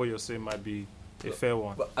like what you're saying might be a fair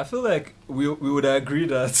one. But I feel like we would agree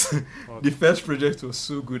that But- the first project was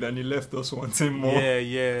so good and it left us wanting more.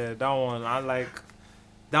 Yeah, that one.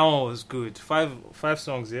 That one was good. Five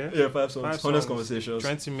songs, yeah. Yeah, 5 songs. 5 Honest songs, conversations.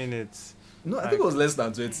 20 minutes. No, I think it was less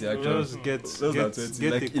than 20 actually. Just get Less than 20.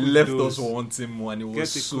 get Like a it quick left dose. us wanting more and it Get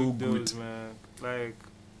was a so quick good. dose, man. Like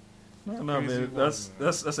No, Crazy man, one,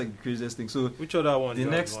 that's like the craziest thing. So Which other one? the do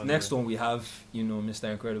you next have next there? one we have,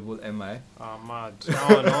 Mr. Incredible, MI. Ah, mad. That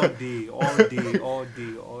one all day, all day, all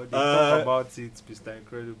day, all day. Talk about it, Mr.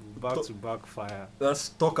 Incredible. Back to back fire. Let's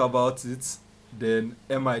talk about it. Then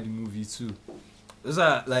MI the movie too. Those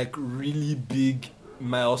are like really big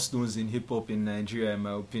milestones in hip hop in Nigeria, in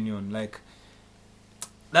my opinion. Like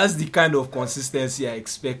that's the kind of consistency I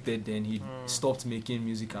expected. Then he stopped making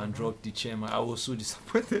music and dropped the chairman. I was so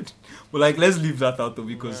disappointed. But like, let's leave that out though,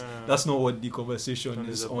 because that's not what the conversation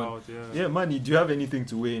is on. about, Yeah, Manny, do you have anything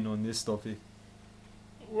to weigh in on this topic?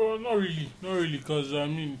 Well, not really, because I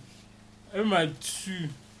mean,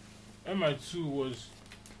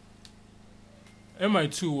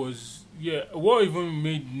 MI2 was yeah. What even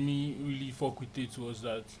made me really fuck with it was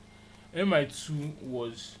that MI2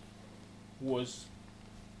 was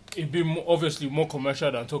a bit more, obviously more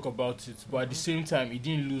commercial than Talk About It, but at the same time, it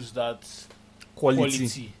didn't lose that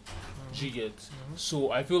quality. Do you get?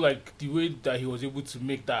 So I feel like the way that he was able to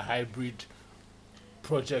make that hybrid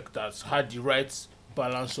project that had the right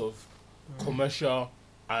balance of commercial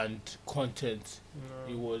and content,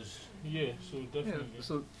 it was so definitely.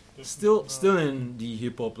 So definitely. still in the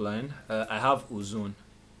hip hop line, I have Ozone.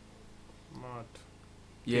 Mad.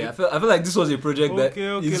 Yeah, I feel like this was a project that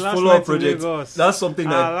Okay, is last follow-up night in project. Lagos. That's something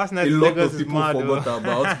that Last a night in lot Lagos of is people mad, forgot though.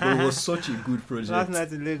 about, but it was such a good project. Last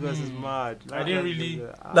night in Lagos is Hmm. mad. I didn't really-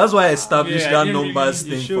 That's why I established Yeah, I that didn't numbers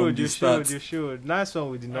really- thing from the start. You should. Nice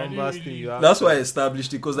one with the I didn't numbers really- thing. You have That's to. why I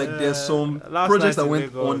established it, because like there's some Last projects night that in went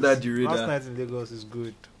Lagos- under the radar. Last night in Lagos is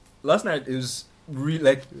good. Last night it was really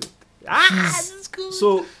like This is good.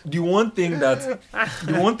 so the one thing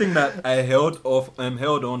that I held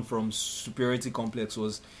on from Superiority Complex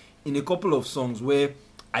was in a couple of songs where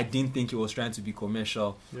I didn't think he was trying to be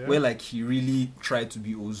commercial, Yeah. where like he really tried to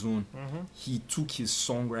be Ozone. Mhm. He took his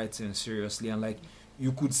songwriting seriously, and like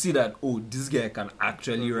you could see that, oh, this guy can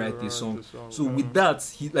actually write a song. So with that,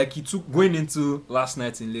 he took going into Last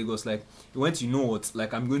Night in Lagos, like he went, you know what,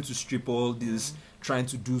 like I'm going to strip all this trying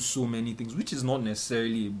to do so many things, which is not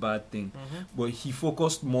necessarily a bad thing, but he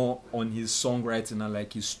focused more on his songwriting and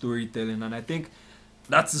like his storytelling, and I think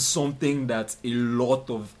that is something that a lot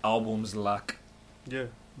of albums lack. Yeah,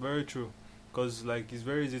 very true. Because like it's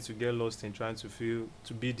very easy to get lost in trying to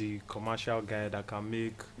be the commercial guy that can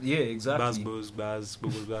make Yeah, exactly. buzz.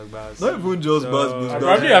 Not even just So- buzz, I buzz.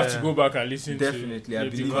 probably Yeah. have to go back and listen Definitely, to I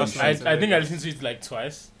it believe because you I should. think I listened to it like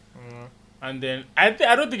twice, and then I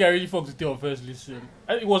don't think I really fucked with it on first listen.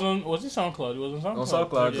 It was it SoundCloud? It was on On SoundCloud.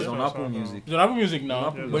 SoundCloud, yeah. it's on Yeah. Apple Music. It's on Apple Music now, On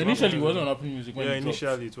Apple but Music. initially it wasn't on Apple Music when Yeah, it dropped.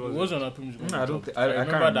 initially it was. It was on Apple Music. When I it don't dropped. I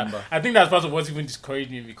remember can't remember. that. I think that's part of what even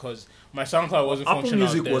discouraged me because my SoundCloud wasn't Apple functional.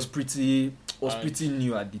 Music then. was pretty And-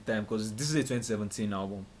 new at the time, because this is a 2017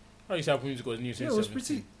 album. How you say Apple Music was new? Yeah, it was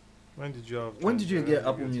pretty. When did you have? When did you get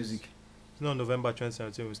Apple it? Music? It's not November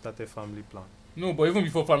 2017 we started Family Plan. No, but even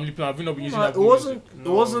before Family Plan, I've not been using No, Apple it wasn't. Music. It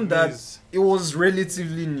wasn't that. please. It was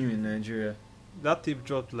relatively new in Nigeria. That tape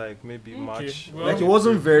dropped like maybe Okay, March. well- Like it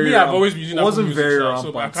wasn't very. Me, I've always been using it Apple wasn't Music, very so I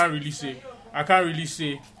rampant. can't really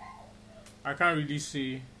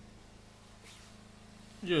say.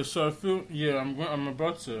 Yeah, so I feel I'm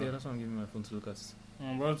about to. Yeah, that's why I'm giving my phone to look at it.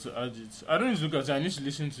 I'm about to add it. I don't need to look at it. I need to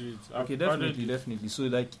listen to it. Okay, I've added it. definitely. So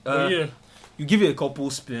like, But yeah, you give it a couple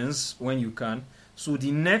spins when you can. So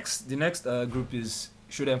the next group is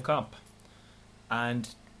Show Them Camp, and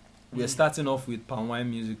we're starting off with Palm Wine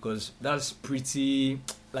Music because that's pretty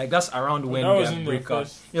like that's around when that their wasn't their breakout.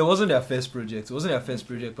 first. Yeah, it wasn't their first project. It wasn't their first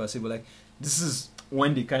project per se, but like this is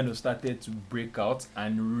when they kind of started to break out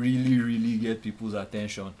and really get people's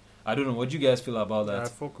attention. I don't know. What do you guys feel about Yeah, I that?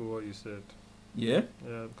 fuck with what you said. Yeah,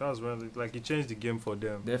 Yeah, because when it changed the game for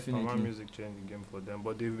them. Definitely. My music changed the game for them,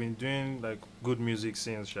 but they've been doing like good music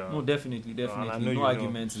since. Sha. no, definitely. And I know No you know,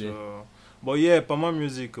 arguments there. so- But yeah, Pama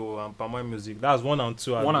Music and Pama Music. That's 1 and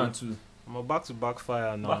 2. One and two, I'm a back-to-back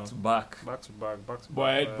fire now. back to back. Back to back.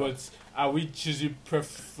 But are we choosing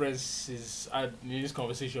preferences in this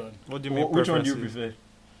conversation? What do you mean? Which one do you preferences? prefer?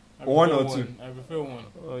 I One prefer or two? I prefer one.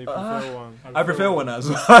 Oh, you prefer one. I prefer one as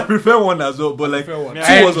well. I prefer one as well, but like prefer one. two two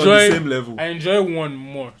I was on the enjoy- same level. I enjoy one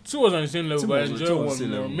more. Two was on the same level, Two but I was on enjoy the one same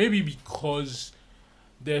more. level. Maybe because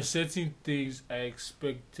there are certain things I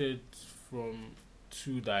expected from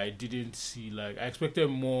two that I didn't see. Like I expected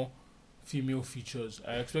more female features.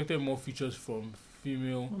 I expected more features from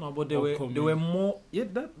female. No, but they Upcoming. were more. Yeah,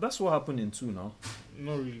 that's what happened in two now.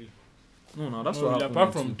 Not really. No, that's Not what really. happened. Apart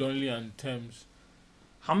in from two. Donley and Thames.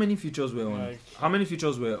 How many features were on? Like- How many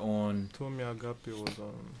features were on? Tomi Agape was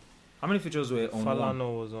on. How many features were on? one?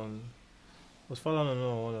 Falana was on. Was Falana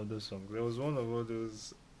not on one of those songs? There was one of all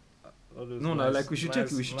those. all those No, nice, like we should check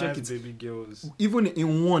it. We should check nice it. baby girls. Even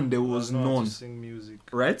in one there was Know how to none, sing music.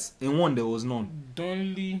 right? In one there was none.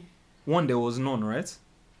 Donley. One there was none, right?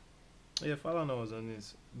 Yeah, Falana was on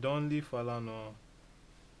this. Donley, Falana,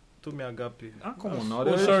 Tomi Agape. Ah, come on now. Oh,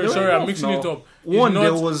 There- sorry, there sorry, were I'm enough mixing now. it up. One It's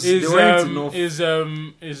there not- was is, there weren't enough. is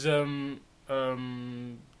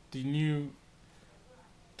the new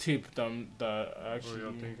tape that Oh, actually.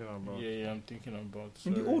 you're thinking about. Yeah, I'm thinking about.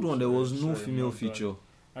 In the Sorry, old one there was no sorry, female my bad. feature.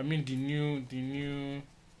 I mean the new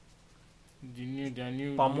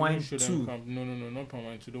Palm the Wine new show that 2. come- No, not Palm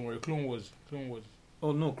Wine 2. Don't worry, Clone Wars.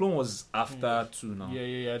 Oh no, Clone was after 2 now.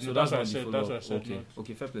 Yeah. So No, that's that's what I not the said. follow-up. That's what I said. Okay, not-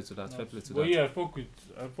 okay, fair play to that. Fair play to But that. yeah, I fuck with.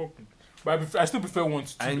 But I still prefer 1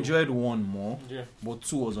 to 2. I enjoyed 1 more, though. Yeah, but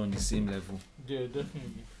 2 was on the same level.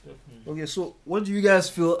 definitely. Okay, so what do you guys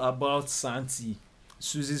feel about Santi,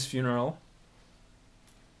 Susie's funeral?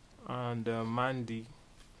 And Mandy.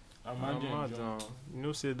 Amanda and Mad, John. you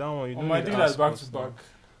know, say that one. You Oh, don't my need thing to that's ask back us to now. back.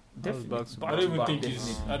 That's back to I back. don't even back, think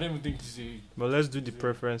definitely. I don't even think it's a. But let's do the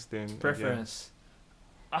preference thing. again. Preference.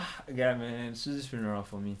 Yeah, man, Susie's funeral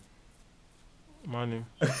for me. Money.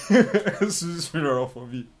 Susie's funeral for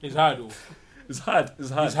me. It's hard though. It's hard. It's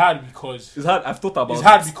hard. It's hard because It's hard. I've thought about it's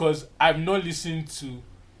hard it. because I've not listened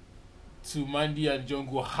to Mandy and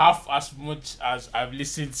Jungle half as much as I've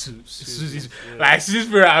listened to Susie's. Yeah. Like Susie's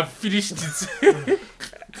funeral, I've finished it.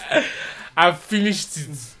 I've finished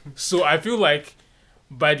it. So I feel like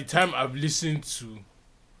by the time I've listened to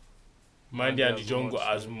Mandy and the as Jungle much,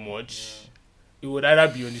 as yeah. much, it would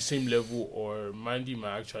either be on the same level or Mandy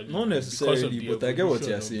might actually Not be necessarily, because of the but I get what evolution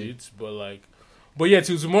you're of saying. it, but yeah,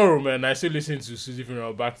 till tomorrow, man. I still listen to Susie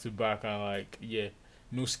Funeral back to back and like, yeah,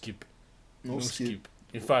 no skip. No skip.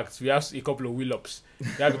 In fact, we have a couple of wheel ups. We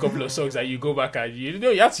have a couple of songs that you go back and you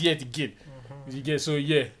have to hear it again. You get so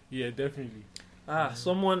yeah, definitely.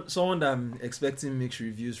 Someone that I'm expecting mixed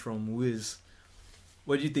reviews from Wiz.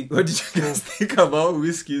 What do you think? What did you guys think about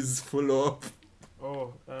Whiskey's follow-up?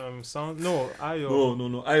 Oh, Ayo.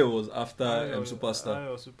 No. Ayo was after Ayo, Superstar.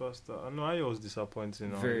 Ayo Superstar. No, Ayo was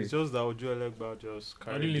disappointing. Now. Very. It's just that Ojo Elegba just I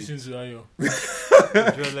carried didn't it. listen to Ayo.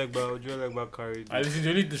 Ojo Elegba carried I it. listened to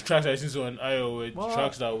only the tracks I listened to on Ayo were the What?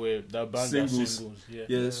 tracks that banged Singles. as singles. Yeah.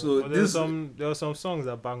 Yeah, so But this there were some songs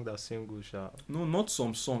that banged that single shot. no, not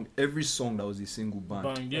some song. Every song that was a single band.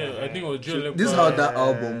 Bang, yeah. I think it was Joe So Legba. this is how that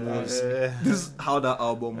album was. Uh, This is how that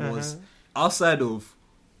album was. Outside of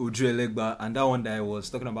Ojo Elegba and that one that I was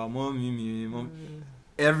talking about, Mom.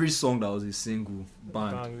 Every song that was a single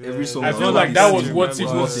band. Bang, Every yeah. song. I that feel was like a that was single what was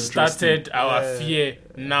even not interesting. started our Yeah. fear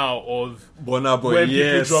now of Burna Boy, when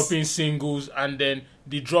yes. people dropping singles and then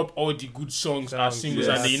they drop all the good songs as singles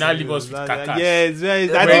yes. and then you now leave us with kakas.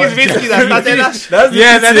 Yeah, I Well, think it's basically that started that. That's the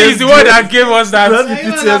Yes, I think it's the one that gave us that. That's the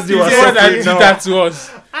PTSD It's the was one that suffering did now. that to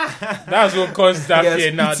us. That's what caused that Yes,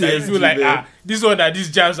 fear now. That you feel PTSD, like, man. this one that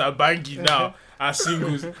these jams are banging now are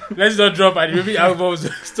singles. Let's not drop and maybe albums,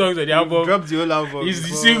 songs on the album. Drop the whole album. It's the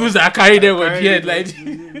before- singles that carry them on the Carried head, it,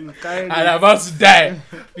 like, carried and it. about to die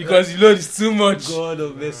because you know it's too much. God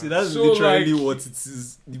of mercy. That's So, literally like- what it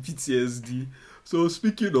is. The PTSD. So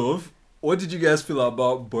speaking of, what did you guys feel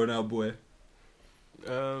about Burna Boy?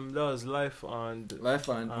 That was Life and Life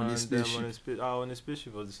and on his spaceship. on a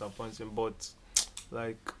spaceship was disappointing, but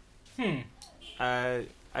like Hmm.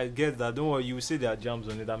 I get that. Don't worry, you will say there are jams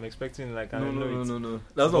on it. I'm expecting like I don't know it. No.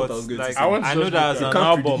 That's not what I was going like, to say. I want to I know just that look as you at- an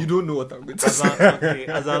can't predict, album. you don't know what I'm going to As say.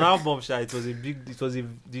 as an album shot,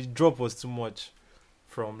 the drop was too much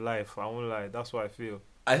from Life. I won't lie. That's what I feel.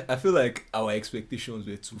 I feel like our expectations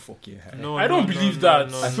were too fucking high. No, I don't believe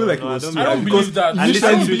that. I feel like it was I too I high don't because believe that. I I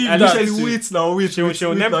listen don't to- believe I that. listen to- wait now.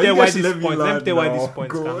 She'll now. let You me why guys this let me point. Let me land tell why now. this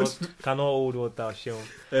point God. cannot hold water. She'll.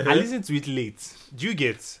 Uh-huh. I listened to it late. Do you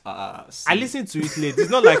get? I I listened to it late.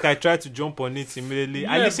 It's not like I tried to jump on it immediately.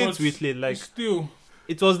 I Yeah, listened but to it late. Like still,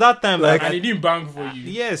 it was that time. Like- and it didn't bang for you.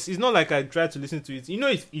 yes, it's not like I tried to listen to it. You know,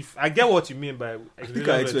 if I get what you mean by I think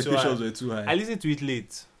our expectations were too high. I listened to it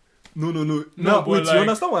late. No. No, Now, but wait, like- you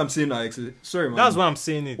understand what I'm saying now? Sorry, man. That's why I'm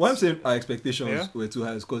saying it. Why I'm saying our expectations Yeah. were too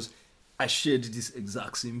high is because I shared this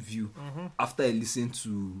exact same view after I listened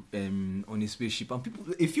to On a Spaceship,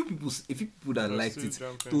 and a few people that liked it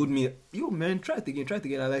told me, "Yo, man, try it again."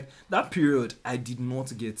 I like that period. I did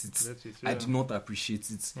not get it. I did not appreciate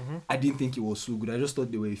it. I didn't think it was so good. I just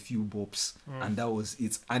thought there were a few bops, and that was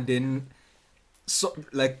it. And then, so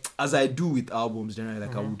like as I do with albums generally,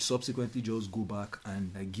 like I would subsequently just go back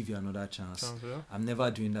and like give you another chance. I'm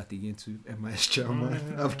never doing that again to M.I.S.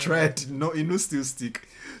 Chairman. I've tried. No, it no still stick.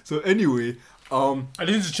 So anyway, I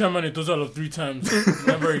listened to Chairman a total of 3 times.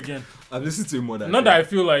 Never again. I've listened to him more than Not that I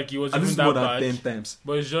feel like it was I've even listened that more than bad, 10 times.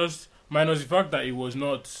 but it's just minus the fact that it was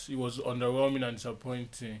underwhelming and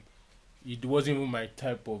disappointing. it wasn't even my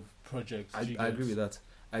type of project. I agree with that.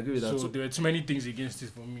 I agree with that. So there were too many things against it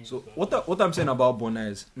for me. So what I'm saying about Burna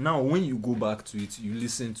is now when you go back to it, you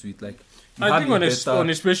listen to it like you I have think a on a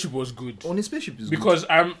better- spaceship was good. on a spaceship is Because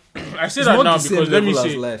I say It's that not now the same because let me level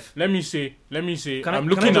as say life. let me say Can I'm I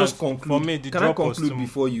looking just at conclude? For me, the Can I drop was conclude too-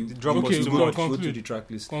 before you the drop Okay, was too go on, much. go to conclude. the track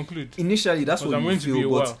list? conclude. Initially, that's Because what I'm you going to be a feel,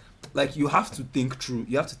 but while. like you have to think through.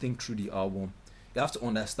 You have to think through the album. You have to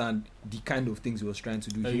understand the kind of things he was trying to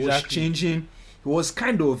do. He was Exactly. changing. He was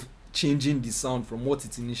kind of changing the sound from what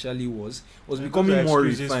it initially was. Was Those becoming are more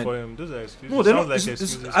excuses refined. for him. Those are excuses. No, they're Sounds not. like It's-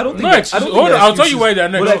 excuses. I don't for think. No that- excuses. I don't think Hold on, they're I'll tell you excuses. why they're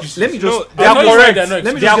not But, like, excuses. let me just. No, I'll they tell are you why correct. they're not They excuses.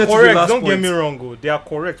 Let are me just get to the correct. last Don't get me point. wrong. They are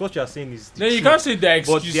correct. What you are saying is the Then you truth. can't say they're But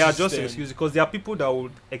excuses. they are just then. excuses because there are people that will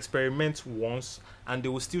experiment once and they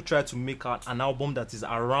will still try to make an album that is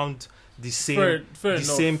around the same Fair the enough.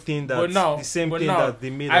 same thing that But now- the same but thing now, that they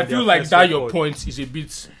made. I on their feel like first that your record. point is a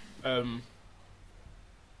bit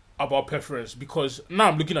about preference because now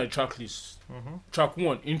I'm looking at the track list. Track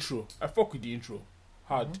 1, intro. I fuck with the intro.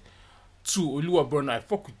 Hard. 2, Oluwa Burna. I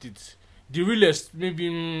fuck with it. The realest,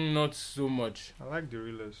 maybe not so much. I like the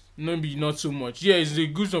realest. Maybe not so much. Yeah, it's a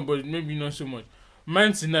good song, but maybe not so much.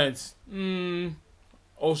 Mine Tonight.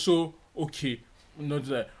 Also okay. Not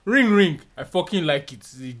that. Ring Ring. I fucking like it.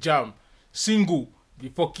 The jam. Single. The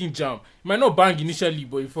fucking jam. It might not bang initially,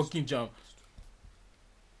 but it fucking jam.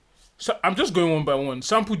 So I'm just going one by one.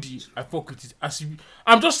 Sample D. I fuck with it.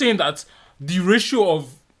 I'm just saying that the ratio of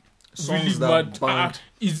Songs really that mad banged.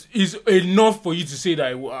 is enough for you to say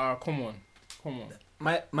that. Come on.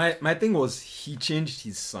 My thing was he changed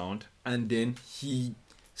his sound and then he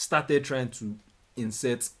started trying to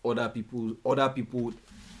insert other people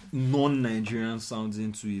non-Nigerian sounds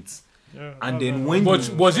into it. Yeah, And that's then why when I you-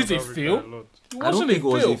 like Was South it a Africa fail? a lot. It I don't wasn't think it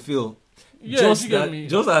was fail. a fail. Yeah, just you get that, me.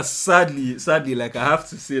 just as sadly, like I have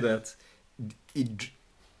to say that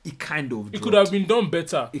it kind of dropped. It could have been done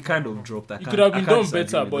better. It kind of dropped. It could have been done disagree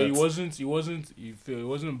better, with but that. it wasn't. It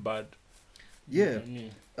wasn't bad. Yeah.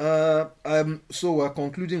 I mean, So we're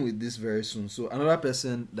concluding with this very soon. So another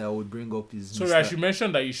person that I would bring up is sorry, Mr. I should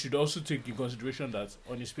mention that you should also take in consideration that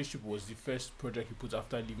On a Spaceship was the first project he put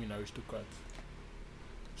after leaving Aristocrat.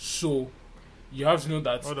 So you have to know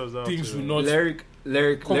that What does that things have to will do? not.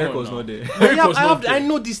 Lyric Come on was now. not there. Lyric was not I there.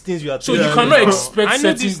 know these things you are So telling you me. cannot no. expect I know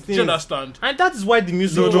certain. these Do things. you understand? And that is why the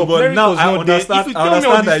music No, drop. but Lyric now was I not there. understand. If you I tell me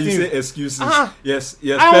all understand that these you things, say excuses. Ah, yes. I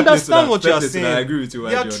fair play to understand that, what fair you are play to that. saying. I agree with you.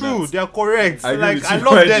 They are YG, on true. that. They are correct. I agree Like with I you,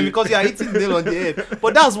 love YG. them because they are hitting nail on the head.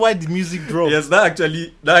 But that's why the music dropped. Yes, that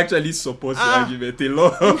actually supports the argument a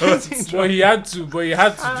lot. But he had to. But he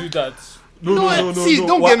had to do that. No. See,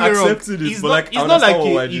 don't We're get me wrong. accepting it, It's but not, like, it's I not like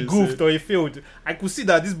understand what he YG goofed said. or he failed. I could see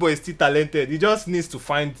that this boy is still talented. He just needs to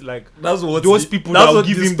find like That's what those people that will what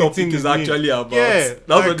give this him the topic thing is he needs. actually about. Yeah, That's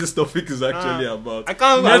like- what this topic is actually about. I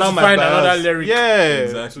can't You have allow to my find bias. another lyric. Yeah,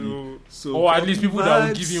 Exactly. to- So Or at least people that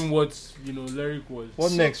will vibes. give him what lyric was.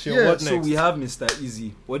 What next? Sean? Yeah, What so next? we have Mr.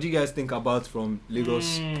 Easy. What do you guys think about from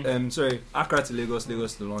Lagos? Accra to Lagos,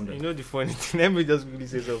 Lagos to London. You know the funny thing. Let me just quickly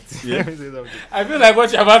say something. Yeah. Let me say something. I feel like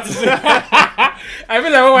what you're about to say. I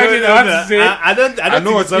feel like what you're about to say. I don't I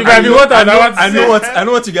know what If I be what I'm about to I know say. what I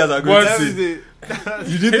know what you guys are going But- to say.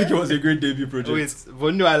 You didn't think it was a great debut project. Wait,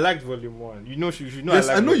 but no, I liked Volume 1. You should know yes,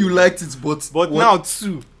 I I liked know you liked it, but But what- now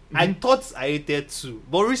 2. I thought I hated 2.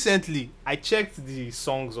 But recently, I checked the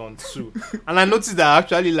songs on 2. And I noticed that I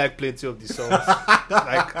actually like plenty of the songs.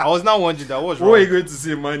 Like, I was now wondering that was what wrong. were you going to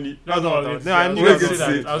say, Manny? That's what I was No, I going knew to you were say.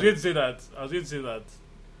 gonna say. I was going to say that. I was going to say that.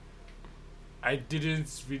 I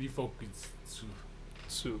didn't really fuck with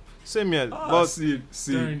 2. Same here. Ah, but see.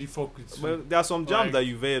 Don't really fuck with 2. well, there are some jams Like- that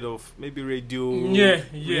you've heard of. Maybe radio Yeah,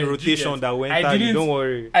 rotation you get. that went I out. didn't- Don't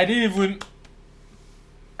worry. I didn't even.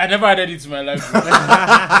 I never added it to my library.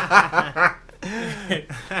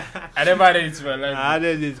 I never added it to my library. I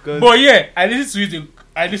added it because But yeah, I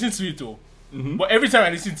listened to it though. Mhm. But every time I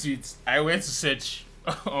listened to it, I went to search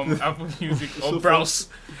on Apple Music or browse.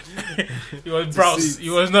 It was browse. see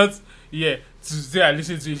It was not to say I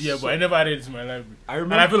listened to it here, but I never added it to my library. I And I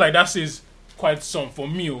remember feel like that says quite some for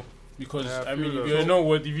me, because Yeah, I I mean, feel if that. you know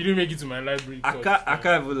what, if you didn't make it to my library, I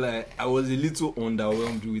can't even lie. I was a little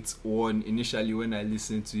underwhelmed with 1 initially when I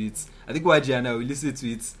listened to it. I think YG and I we listened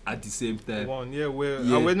to it at the same time. one, yeah, well,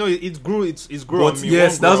 Yeah. no, it grew. It's grew But on me.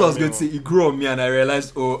 yes, One that's grew what I was on going me, to say. It grew on me, and I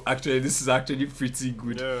realized, oh, actually, this is actually pretty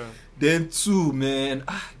good. Yeah. Then 2, man,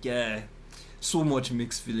 so much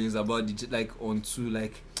mixed feelings about it. Like on 2,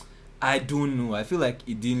 like I don't know. I feel like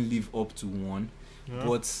it didn't live up to 1, Yeah.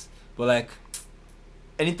 but like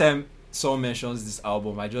anytime someone mentions this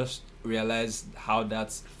album, I just realized how that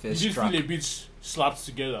did first you track, feel a bit slapped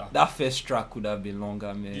together? that first track could have been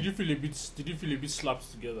longer, man. Did you feel a bit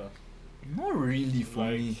slapped together? Not really for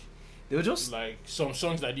Like- me. They were just Like some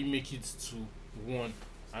songs that didn't make it to one,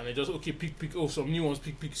 and they just pick. Oh, some new ones,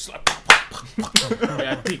 pick, slap.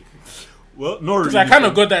 Yeah, pick. well, not Because really. I kind for-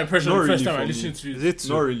 of got that impression not the first really time I for me. listened to Is it. it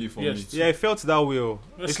not too? really for Yes. me. Yeah, it felt that way.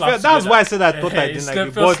 Just It slaps felt, that's together. why I said I thought I It didn't like still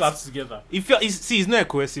it. felt But slaps together. it felt, see, it's not a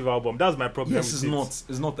cohesive album. That's my problem. Yes, with it's it. not.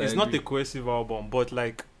 It's not. I It's not a agree. cohesive album, but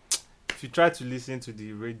like, if you try to listen to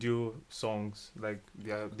the radio songs, like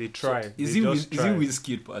they try. Is They it just is try. it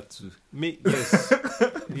Wizkid part 2? Yes.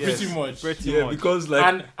 Yes. Pretty much. Pretty Yeah, much. because like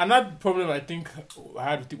And another problem I think I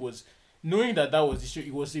had with it was knowing that was the show.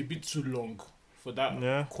 It was a bit too long for that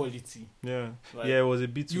Yeah. quality. Yeah. Like, Yeah, it was a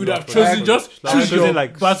bit too you would long have for chosen that. just Like, I choose chosen your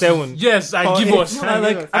like battles. 7. Yes, and Oh, give yeah, us. no,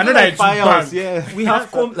 like, I know that it's Firehouse, bang. yeah. we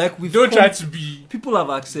have come like we've Don't come, try to be. people have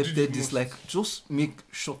do accepted the this most. like just make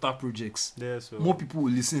shorter projects. Yeah, so More people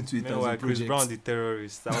will listen to it as meanwhile, a Chris project. Brown the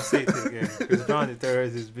terrorist. I'll say it again. Chris Brown the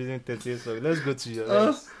terrorist is building 38. So let's go to your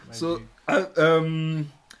next. my so G.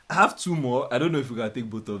 I have 2 more. I don't know if we can take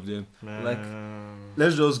both of them. like, Man.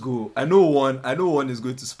 Let's just go. I know one is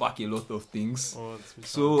going to spark a lot of things. Oh, it's which one?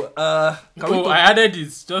 So can we Oh, talk- I added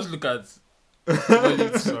it. Just look at.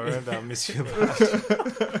 Surrender, I miss you.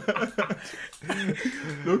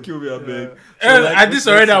 don't kill me, I beg. I did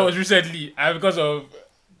surrender was recently because of.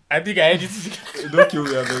 I think I edited. Don't kill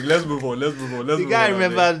me, I beg. Let's move on. Let's move The on, guy I beg.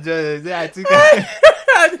 remembered. I think.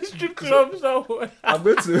 The strip club somewhere. I'm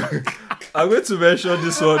going to mention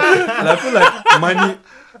this one, and I feel like Manny.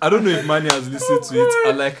 I don't know if Manny has listened to it,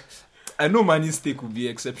 and like I know Manny's take will be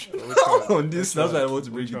exceptional on this. That's why I want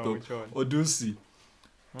to bring it up. Which one? Odunsi.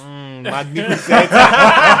 Magnificent.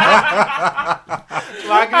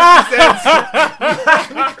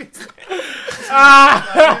 Magnificent.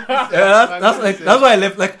 Yeah, that's why I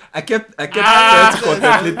left. Like I kept trying to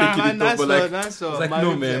contemplate taking it up, but like nice it's like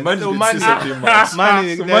no man, Manny No, did Manny- say something mad.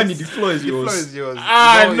 Manny, So let's- Manny, the floor is the floor yours. is yours.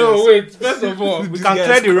 No, wait. First of all, We This can guy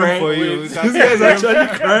clear is the room crying. for you. Wait. We This can guy is clear the room.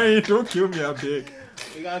 actually crying. Don't kill me, I beg.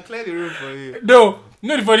 We can clear the room for you. no.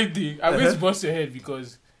 Not the funny thing. I'm going to bust your head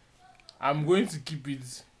because I'm going to keep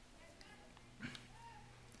it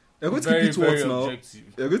You're going to very, keep it very what now? objective.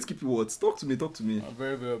 You're going to keep it what? Talk to me. I'm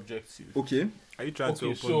very, very objective. Okay. Are you trying to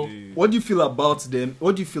Okay, open so the? What do you feel about them?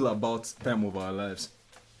 What do you feel about Time of Our Lives?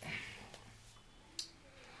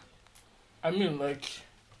 I mean, like,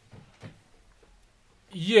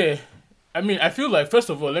 yeah. I mean, I feel like, first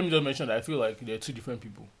of all, let me just mention that I feel like they're 2 different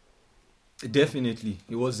people. Definitely,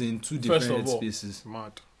 it was in 2 First different of all. spaces.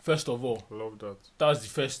 Mad. First of all, Love that. that was the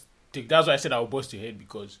first thing. That's why I said I would bust your head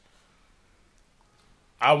because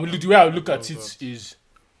the way I would look at Love it is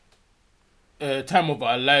Time of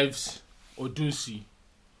Our Lives, Odunsi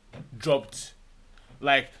dropped.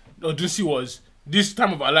 Like, Odunsi was, this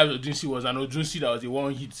Time of Our Lives, Odunsi was an Odunsi that was a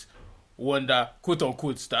one-hit wonder, quote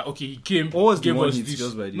unquote, that, okay, he came, What was the gave one us hit this.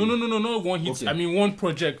 just by the No, way? not one hit. Okay. I mean, one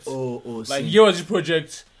project. Oh, Like, see. here was the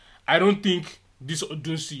project. I don't think this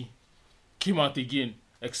Odunsi came out again,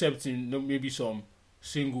 except in maybe some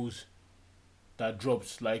singles that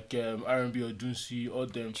dropped, like R&B Odunsi or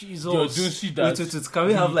them. Jesus. The Odunsi that Wait, can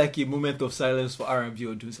we have like a moment of silence for R&B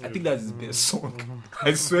Odunsi? I think that's his best song.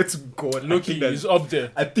 I swear to God. Loki is up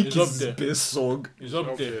there. I think it's it's up his there. best song. It's up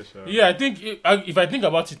Up there. there, sir. Yeah, I think if I think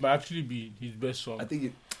about it, it might actually be his best song. I think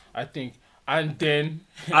it, I think, and then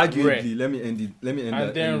arguably, Rare. let me end and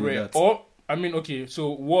that. then end with Rare. that. Or I mean, okay,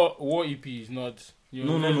 so War EP is not. You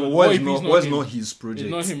know, No. War What is EP not him. his project? It's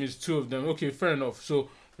not him. It's 2 of them. Okay, fair enough. So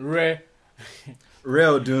Rare.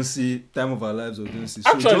 Rare Odunsi, Time of Our Lives Odunsi. So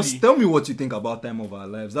Actually- just tell me what you think about Time of Our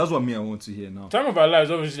Lives. That's what I want to hear now. Time of Our Lives,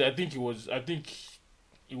 obviously, I think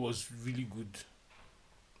it was really good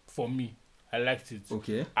for me. I liked it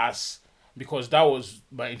Okay. because that was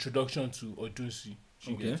my introduction to Odunsi.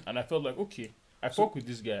 You Okay. get? And I felt like, okay, I fuck with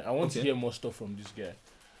this guy. I want to Okay. hear more stuff from this guy.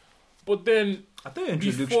 But then, I thought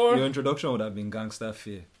Before- your introduction would have been Gangsta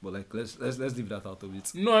Fear, but like let's leave that out of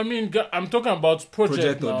it. no, I mean, I'm talking about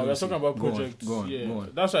project now. We're Odunsi. talking about Go on, project. go on, Yeah, go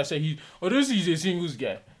on. that's why I said Odunsi is a singles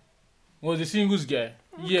guy. Was a singles guy.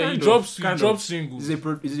 Yeah, kind he of, drops kind of. singles.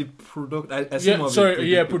 Is it product? I see him Yeah, as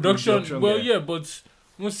sorry, a production. Well, guy. yeah, but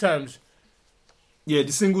most times. Yeah,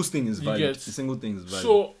 the singles thing is You valid. get- The single thing is valid.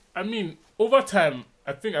 So, I mean, over time,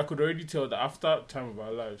 I think I could already tell that after Time of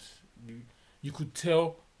Our Lives, you could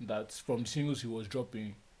tell that from the singles he was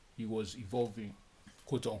dropping, he was evolving,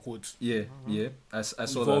 quote unquote. yeah, I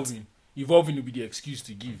saw Evolving will be the excuse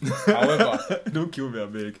to give. However, that. Don't kill me, I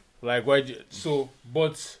beg. like, why?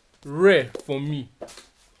 But Rare for me.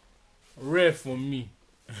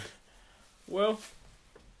 Well,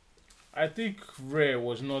 I think Rare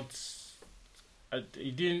was not.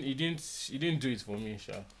 He didn't do it for me,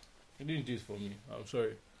 Sha. It didn't do it for me. I'm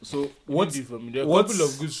sorry. So It what? didn't do it for me. There are a what's- couple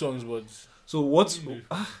of good songs, but So what's? it didn't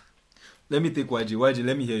do it. Let me take YG. YG,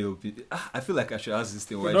 let me hear your opinion. I feel like I should ask this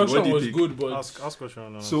thing. YG, what Production do you was think? good, but Ask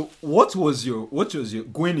question. So what was your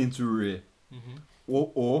going into Rare Mhm.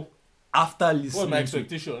 or after what was listening my to?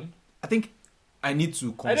 expectation? I think I need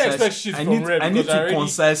to I didn't expect shit from Rare I need because to I already-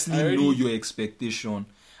 concisely I already- know your expectation,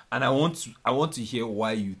 and I want to hear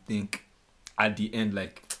why you think at the end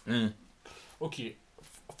like. Okay,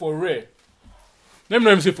 for Rare, let me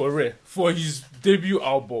not even say for Rare, for his debut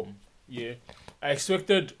album, yeah, I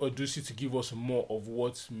expected Odunsi to give us more of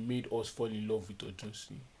what made us fall in love with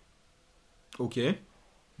Odunsi. Okay.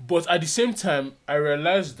 But at the same time, I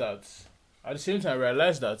realized that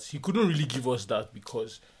he couldn't really give us that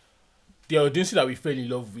because the Odunsi that we fell in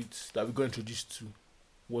love with, that we got introduced to,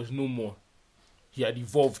 was no more. He had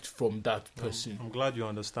evolved from that person. I'm glad you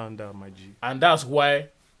understand that, my G. And that's why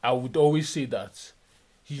I would always say that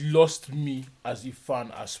he lost me as a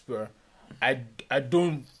fan as per. I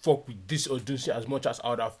don't fuck with this Odunsi as much as I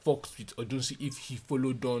would have fucked with Odunsi if he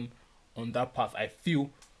followed on that path. I feel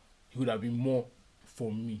he would have been more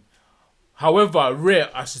for me. However, Rare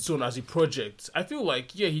as its own, as a project, I feel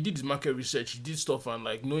like, yeah, he did his market research, he did stuff and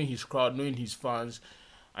like knowing his crowd, knowing his fans.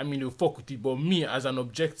 I mean, he'll fuck with it. But me, as an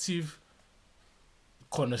objective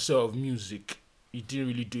connoisseur of music, he didn't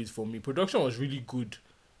really do it for me. Production was really good,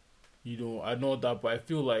 I know that, but I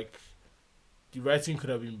feel like the writing could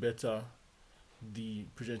have been better, the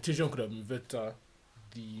presentation could have been better,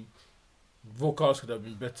 the vocals could have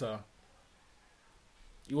been better.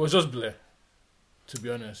 It was just bleh, to be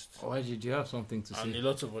honest. YG, do you have something to And a say?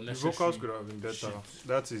 lot of The unnecessary. vocals could have been better. shit.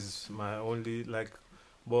 That is my only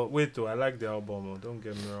But wait, though, I like the album. Don't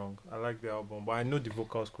get me wrong. I like the album, but I know the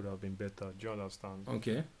vocals could have been better. Do you understand?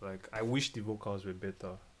 Okay. Like, I wish the vocals were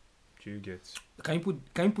better. Do you get? Can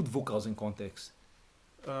you put vocals in context?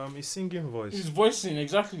 His singing voice. His voicing,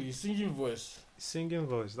 exactly, his singing voice. Singing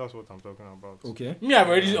voice. That's what I'm talking about. Okay. Me, I've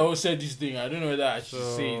already always said this thing. I don't know whether I should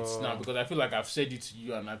So- say it now because I feel like I've said it to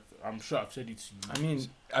you and I'm sure I've said it to you. I mean,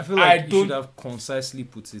 I feel I like you don't- should have concisely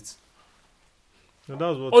put it. No,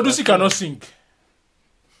 that's what. Odunsi cannot sing.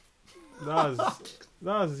 That's it.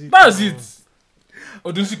 That's it.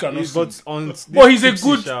 Odunsi cannot sing. But on But he's a Tipsy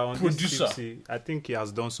good on this producer. Tipsy, I think he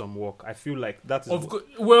has done some work. I feel like that is Of course,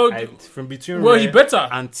 well, from between well, he Rare better.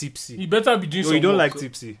 and Tipsy. He better be doing No, some. you don't work. like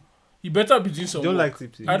Tipsy. He better be doing some. You don't work. like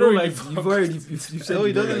Tipsy. I don't really like. fuck You've already. with You've said No, he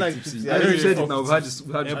you don't doesn't like Tipsy. Tipsy. I I know don't you said really it now. fuck We've had with this.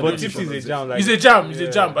 We've had Yeah, this but conversation Tipsy is a on jam. Like, He's a jam. He's yeah.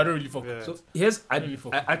 a jam. But I don't really fuck Yeah. with So it. here's I really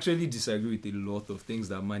fuck I with actually disagree with a lot of things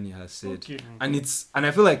that Manny has said, Okay. and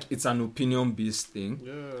I feel like it's an opinion based thing.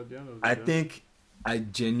 Yeah, at the end of the I day. I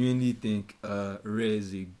genuinely think Rare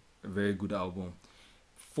is a very good album.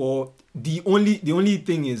 For the only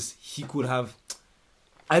thing is he could have.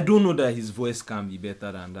 I don't know that his voice can be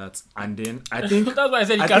better than that. And then I think That's why I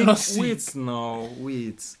said he cannot sing. wait now,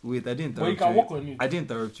 wait. I didn't But you interrupt can you. work on it. I didn't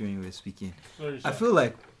interrupt you when you were speaking. Sorry, I sir. feel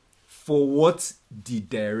like for what the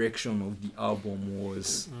direction of the album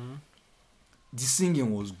was, the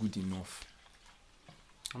singing was good enough.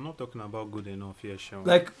 I'm not talking about good enough here, Sean.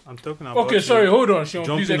 Like I'm talking about. Okay, sorry, hold on, Sean.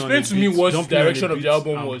 jumping Please on explain the to me beat- what the jumping on direction of beat the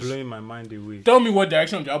album and was. blowing my mind away. Tell me what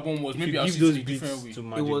direction of the album was. If Maybe you I'll give see it those in a different beats way. to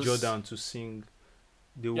Magic was- Jordan to sing,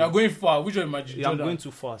 they will. You are going far. Which one, Magic Yeah, I'm Jordan? going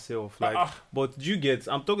too far, self. Like, Ah, but do you get?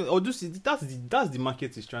 I'm talking. Oh, that's the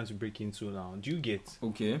market is trying to break into now. Do you get?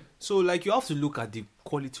 okay, So like you have to look at the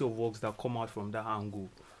quality of works that come out from that angle.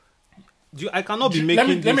 I cannot be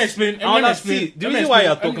making. let me explain. Let me explain. The let me reason why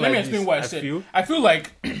you're explain- talking let me like explain this, what I I said. feel. I feel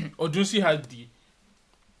like Odunsi had the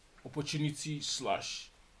opportunity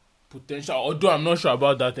 / potential. Although I'm not sure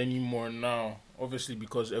about that anymore now, obviously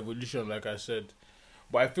because evolution, like I said.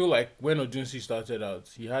 But I feel like when Odunsi started out,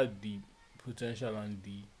 he had the potential and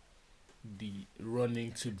the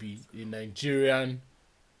running to be a Nigerian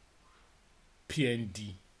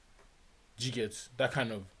PND. Do you get that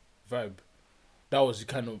kind of vibe? That was the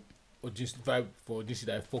kind of vibe for Odunsi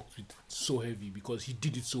that I fucked with so heavy because he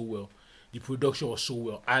did it so well. The production was so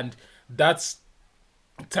well, and that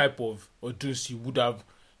type of Odunsi would have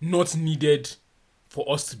not needed for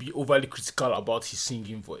us to be overly critical about his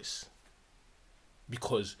singing voice,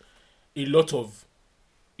 because a lot of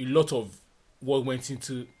what went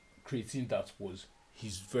into creating that was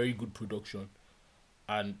his very good production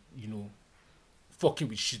and fucking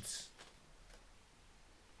with shit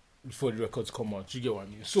before the records come out. You get what I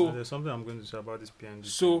mean? So There's something I'm going to say about this PNG.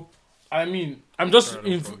 So, I mean, I'm just Try to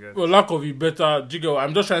in forget. for lack of a better jiggle.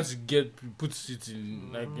 I'm just trying to put it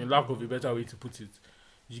in like in lack of a better way to put it.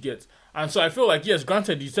 You get, and so I feel like yes,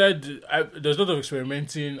 granted, he said there's a lot of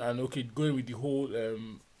experimenting and going with the whole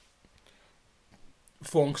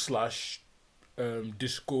funk /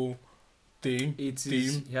 disco thing.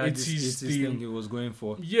 80s, he had this 80s thing he was going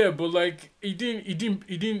for. Yeah, but like he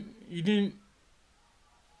didn't.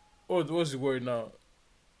 What's the word now?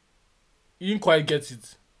 He didn't quite get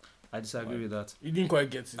it. I disagree with that. He didn't quite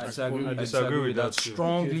get it. I disagree with that too.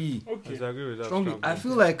 strongly. I Okay. disagree with that. Strongly. strongly. I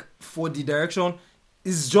feel like for the direction,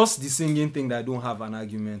 it's just the singing thing that I don't have an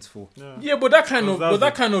argument for. Yeah, but that kind Because of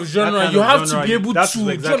that's genre, that kind you of have genre, to be able that's to. Do you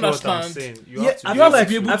exactly what I'm understand? saying. Yeah, I you have feel to like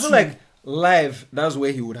be able I feel to- like live. That's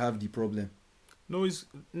where he would have the problem. No, it's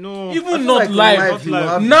no. Even I feel not like live. he will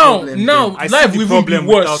have the Now, problem now, then. I see live the will even problem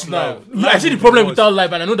be worse without now. live. I Live see will the be problem worse. without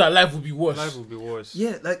live, and I know that live will be worse. Life will be worse.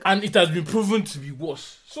 Yeah, like And it has been proven to be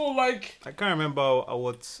worse. So like, I can't remember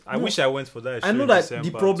what. I No, wish I went for that. I know show in that December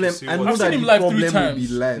the to problem. see I what- know I've that seen the him live 3 problem will times.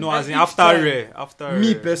 be live. No, as in Each after time. Rare. After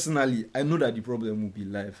Me Rare. personally, I know that the problem will be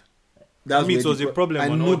live. Me, it where was the a problem I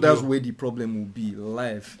on know that's audio. where the problem will be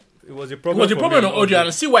live. It was a it problem. was a for problem me on audio, and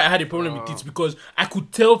I see why I had a problem with it because I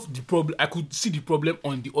could tell the problem. I could see the problem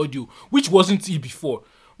on the audio, which wasn't it before.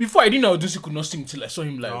 Before I didn't know Odusi could not sing till I saw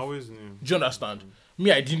him I live. always knew. Do you understand?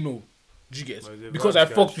 Me, I didn't know. Do you get? But he's a Because vibes I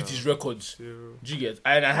guy, fucked with sha. his records. Zero. Do you get?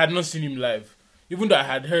 And I had not seen him live, even though I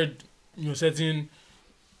had heard, certain.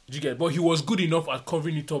 Do you get? But he was good enough at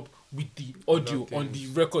covering it up with the audio Other on the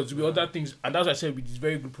things. records with other things, and that's what I said with his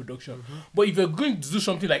very good production. But if you're going to do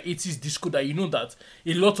something like 80s disco, that you know that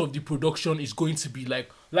a lot of the production is going to be like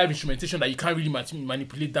live instrumentation that you can't really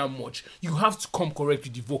manipulate that much, you have to come correct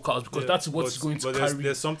with the vocals because Yeah, that's what's but- going to but carry.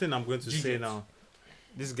 there's something I'm going to Do you say get? now.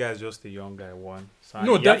 This guy's just a young guy. One. So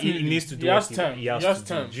No, he definitely. needs to do He has what time. He has He has to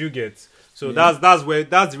time. do. Do you get? So Yeah. that's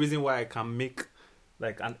the reason why I can make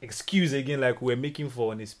like an excuse again, like we're making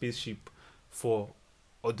for on a spaceship for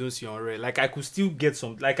Odunsi on Rare. Like I could still get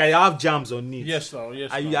some. Like I have jams on it. Yes, sir.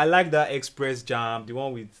 Yes, sir. I like that Express jam, the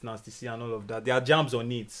one with Nasty C and all of that. There are jams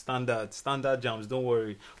on it, standard jams. Don't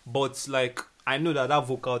worry. But like I know that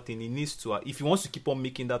vocal thing, he needs to. If he wants to keep on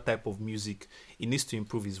making that type of music, he needs to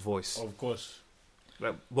improve his voice. Of course.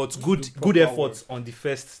 Like, but Do good proper efforts on the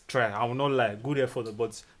first try. I will not lie, good effort.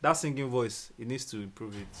 But that singing voice, he needs to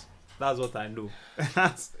improve it. That's what I know.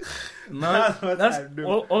 that's Now, what that's I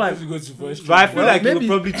know. all I. Let's go to voice. But I feel track. like maybe- he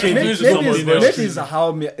will probably change Maybe, it to maybe somebody it's- else.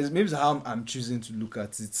 maybe it's how I'm choosing to look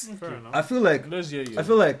at it. Fair enough. I feel like Let's hear you. I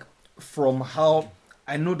feel like from how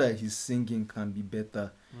I know that his singing can be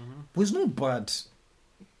better, Mhm. but it's not bad.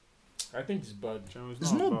 I think it's bad.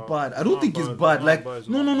 It's not bad. I don't think it's bad. Like It's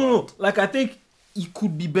no. not bad. Like I think it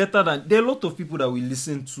could be better than. There are a lot of people that we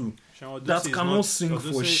listen to. Sean, that Odusi is cannot not- sing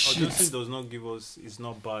for shit. Odusi does not give us. It's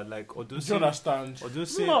not bad. Like Do you Odusi. understand?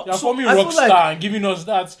 Odusi. No, You're So, forming I feel rockstar like- and giving us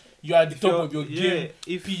that you are at the If top you're- of your yeah, game.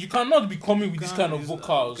 if You cannot be coming with this kind of guys,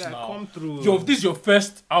 vocals guy, now. come through. This is your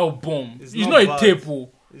first album. It's It's, not not, bad. a tape. Oh.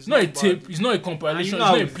 It's Not a bad. tape. It's not a And compilation. you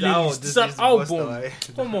know It's not a how playlist. this It's an is the worst album. time.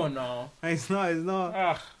 Come on now. It's not.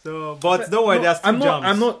 Ah, So, but don't worry, No, there's still I'm not. jams.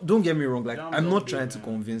 I'm not. Don't get me wrong. Like Jams I'm are not good, trying to man.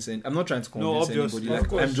 convince. I'm not trying to No, convince obviously. anybody. Of Like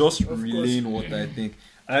course, I'm just of course. relaying what I think.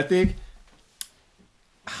 And I think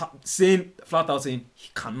saying flat out saying he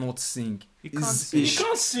cannot sing He can't is sing. a you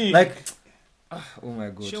can't sing. like. Oh my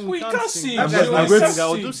god. Shame We can't sing. I'm That just- guy's I'm not going a to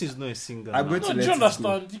singer. sing. Odusi is not a singer. I'm now. going no, to do let you it go.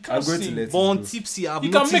 understand? You I'm can't going to sing. let it But on go. Tipsy, I've He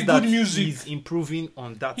can noticed make that good music. he's improving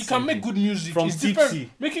on that. He can make singing. good music. From It's different. Tipsy.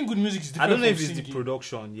 Making good music is I different. don't know if from it's the singing.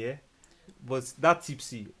 production, yeah, but that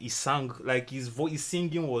Tipsy, he sang like his voice, his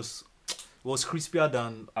singing was crispier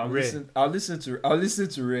than I'll Rare. listen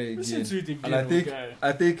to Ray Listen again. to it again. And I think okay.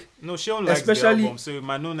 I think No, Sean likes Especially- the album, so it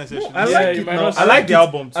might not necessarily. I Yeah, like you it might now. not I say- like the it.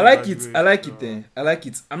 album. Too, I like by the it. way. I like it. I like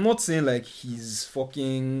it. I'm not saying like he's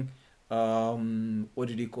fucking what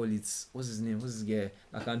do they call it? What's his name? What's this guy?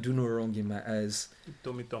 I can do no wrong in my eyes.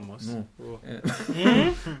 Tommy Thomas. No. Oh,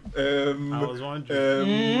 Hmm? I was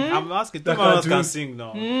wondering. I'm asking. That Thomas cartoon. can sing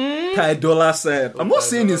now. Ty Dolla Sign. I'm not Ty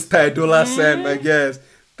saying Dolla it's Ty Dolla Sign, I guess.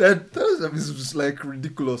 That is just like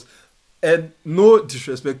ridiculous. And no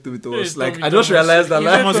disrespect to it Hey, was like Tommy I just Thomas. realized that He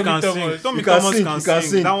like Thomas Tommy can Thomas. sing. Tommy He can Thomas sing, can he can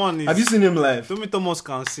sing. sing. That one is. have you seen him live? Tommy Thomas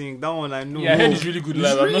can sing. That one I know. Yeah, I heard No. he's really good He's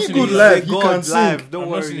live. I've really not seen good him live. He God, can sing. live. Don't I've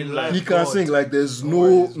not worry. seen him live. live. He can God. sing like there's Don't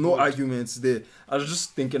worry, no he's no good. arguments there. I was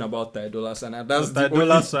just thinking about Ty Dolla Sign and that's Ty the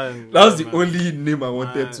Dolla only Sign. that's the Man. only name I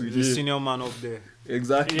wanted Man, to the hear. senior man up there.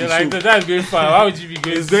 Exactly. You're like, So, that's going far. Why would you be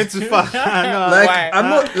going? It's going too far. No, like Why? I'm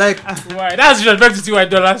not like Why? That's disrespect to my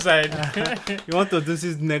dollar side. You want to do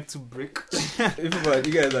his neck to break?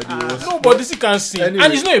 everybody, you guys are the worst. No, but this can sing, Anyway,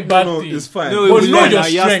 and it's not a bad no, thing. it's fine. No, But it's know fine. your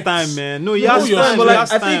He has strengths. time, man. No, he Know has your time. strengths. He Like,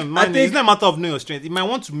 has I time. think- Man, I think- it's not a matter of knowing your strength. He might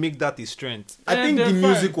want to make that his strength. I think they're the fine.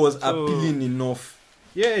 music was So- appealing enough.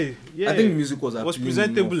 Yeah, yeah. I think the music was it appealing was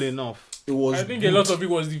presentable enough. enough. It was. I think good. a lot of it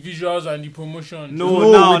was the visuals and the promotion. No,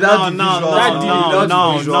 No, now, without now, the now, visuals, That did- now, without now, the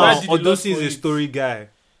now. visuals. That did a lot Odosi is for a it. story guy.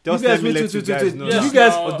 Just You guys, let me wait, let you wait, guys wait, know. wait. Yes, You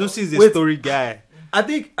guys, now- Odusi is a Wait. story guy. I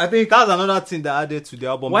think That's another thing that added to the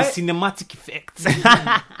album. Why- The cinematic effects.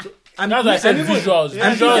 I'm, That's why I said I'm even- visuals. Yeah,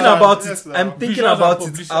 I'm Visuals thinking and- about yes, it. now. I'm thinking Visuals and about it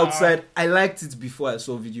publicity. outside. I liked it before I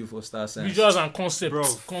saw video for Star Signs. visuals and concepts. Bro,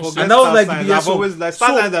 Concepts. forget And that was Star like the Signs. biggest I've always like Star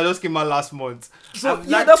So- Signs that just came out last month. So I'm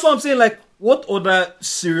yeah, like- that's what I'm saying. Like, what other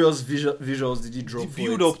serious visuals did he drop? The for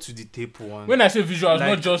build it? up to the tape one. When I say visuals, Like-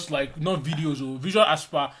 not just like not videos or visual as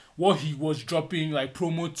per what he was dropping, like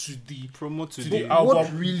promo to the. promo to To the the What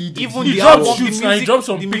album. really did even He the dropped album, shoots the now, he music, dropped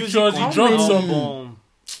some the pictures, music he on dropped the some- album.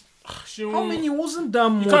 How many? It wasn't that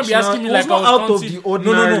much. You can't be asking me now. like It was I not was out of counting- the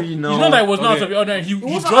ordinary. No. Now. It's not that it was not out Okay. of the ordinary. He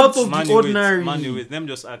was dropped. out of the Manny, ordinary. wait. Let me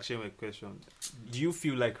just ask you a question. Do you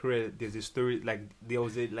feel like Rare, there's a story, like there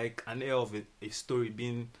was like an air of a story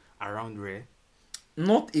being around Rare,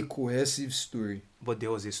 Not a cohesive story. but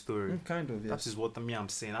there was a story. Kind of, That yes. is what I'm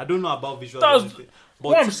saying. I don't know about visual, That's- but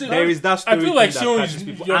what I'm saying, there is that I story. feel like thing Seun that is- catches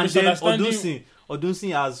people. you're And then misunderstanding-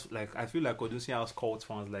 Odunsi has like I feel like Odunsi has cult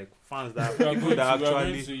fans, like fans that We are people going that to- we are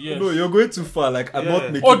actually. going to- yes. No, you're going too far. Like, I'm Yeah.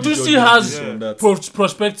 not making. Odusi the judgment has- based on that.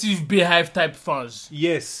 Prospective Beehive type fans.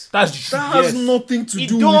 Yes. That's the truth. That has Yes. nothing to It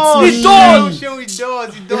do does. with It me. does. Seun, it does. It has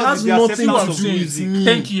with the nothing acceptance to of do with music. me.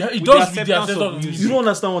 Thank you. It With does the with the acceptance acceptance of of music. music. You don't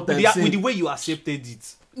understand what I'm With saying. the way you accepted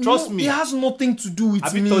it. Trust No, me. It has nothing to do with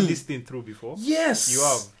Have me. you thought this thing through before? Yes. You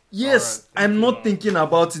have? Yes, Alright, I'm thank not you. thinking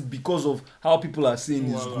about it because of how people are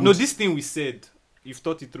saying it's Wow. good. No, this thing we said, you've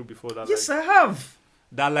thought it through before. That yes, like, I have.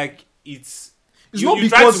 that like it's. It's you, not you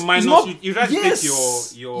because try to minus. it's not, You try to yes,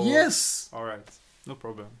 take your. yes, All right, no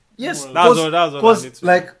problem. yes. Well, That's all. That's all. I Because need to-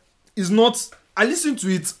 like it's not. I listened to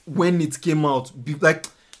it when it came out, like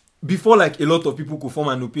before, like a lot of people could form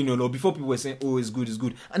an opinion, or before people were saying, "Oh, it's good, it's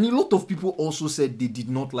good," and a lot of people also said they did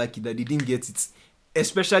not like it, that they didn't get it,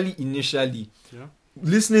 especially initially. Yeah.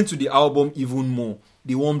 Listening to the album even more,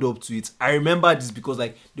 they warmed up to it. I remember this because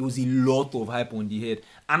like there was a lot of hype on the head,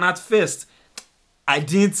 and at first, I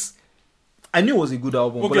didn't. I knew it was a good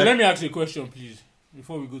album. Okay, but like, let me ask you a question, please,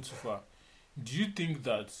 before we go too far. Do you think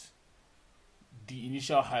that the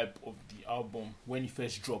initial hype of the album when it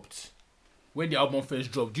first dropped, when the album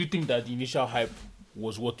first dropped, do you think that the initial hype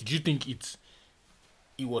was what? Did you think it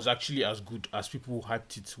was actually as good as people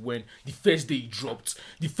hyped it when the first day it dropped?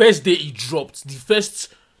 The first day it dropped, the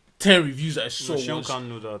first 10 reviews I saw Seun was, can't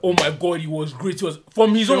know that. oh my god, it was great. It was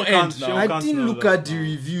from his Seun own can't- end now. Seun I can't didn't know look that, at the no.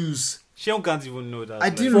 reviews. Seun can't even know that. I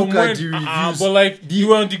like- didn't From look at when, the reviews. but like you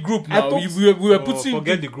were on the group I now. thought- We were Oh, putting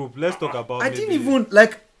forget the group. Let's talk about. I didn't maybe- even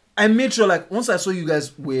like. I made sure like once I saw you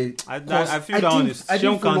guys were. I 'cause feel that one is. I Seun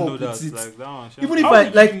didn't can't follow know up that. with it. Like that one. Seun Even if How I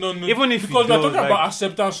would like, you not know? even if he because we're does, talking like- about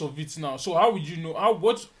acceptance of it now. So how would you know? How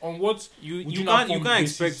what on what you would you not can't you form the can't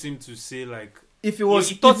basis? expect him to say like. if it was,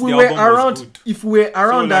 he thought if we the were album was around, good. if we were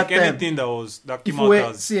around So, that like time, anything that if came we out were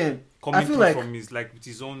as seeing, coming I feel through like from his like with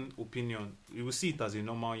his own opinion, you will see it as a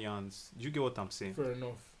normal yarns. Do you get what I'm saying? Fair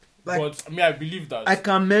enough. Like, but I mean, I believe that. I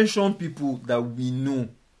can mention people that we know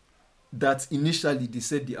that initially they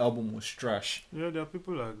said the album was trash. Yeah, there are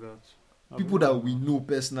people like that. People that we know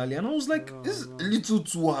personally, and I was like, Yeah, this is yeah. a little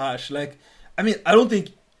too harsh. Like, I mean, I don't think.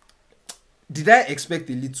 Did I expect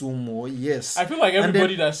a little more? Yes. I feel like And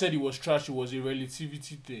everybody that said it was trash, it was a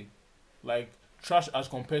relativity thing. Like trash as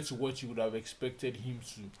compared to what you would have expected him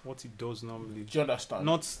to. What he does normally, Do you understand?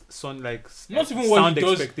 not sound like Not even what sound he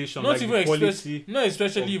does. expectation, Not like even the quality not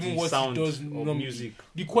especially of even the what he sound does of normally. music.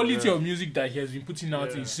 The quality Yeah. of music that he has been putting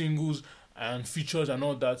out Yeah. in singles and features and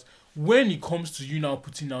all that. When it comes to you now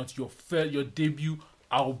putting out your debut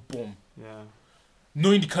album, Yeah.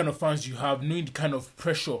 knowing the kind of fans you have, knowing the kind of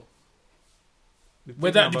pressure. The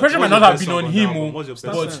Whether- thing the about- pressure what's might your not have best been song on the him, album? oh, What's your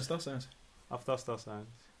Star best but- Science, Star Science. after Star Signs?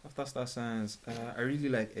 After Star Science, I really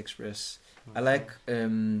like Express. I like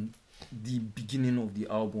the beginning of the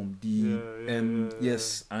album. The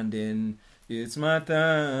yes, and then it's my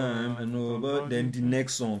time. I know, but then the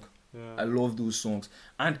next song. I Yeah. love those songs,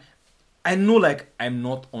 and I know like I'm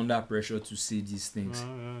not under pressure to say these things.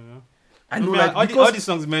 Yeah. I know mean, like all because these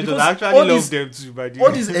songs mentioned, because I actually all love these- them too. By the all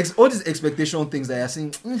way. these expectation things that you're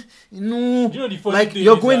saying, you know, Do you know the funny like thing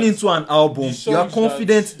you're is going that into an album, the you are songs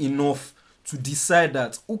confident that- enough to decide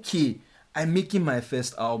that okay, I'm making my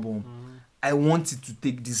first album. I want it to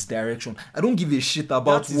take this direction. I don't give a shit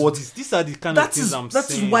about That is what. these are the kind of That things is I'm that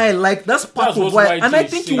saying. is why I like. That's part That's of what why, YG and I is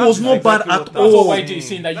think it saying. was That's not bad exactly at what I'm That's all. what saying. YJ is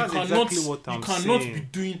saying, that you That's cannot, exactly what I'm you cannot saying. be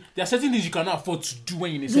doing. There are certain things you cannot afford to do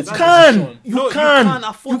when you're in a You certain can, position. you No, can, you can't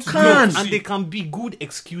afford you to can. do it, and they can be good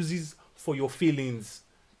excuses for your feelings.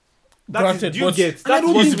 That Granted, is, do you but get? I That's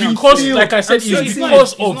don't what think It's you because, feel- like I said, I'm saying it's it's not-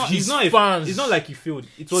 because it's of not- his it's not fans. It's not like he failed. It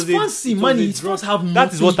It's was fancy it was money. a It's drop. fans have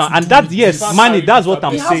That is nothing what to I'm, and do that with yes, this. Fans money. carry That's the what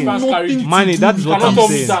drop. I'm They have saying. nothing to Money, do that is with what You cannot I'm tell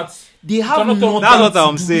me saying. that they have cannot tell me nothing That's what to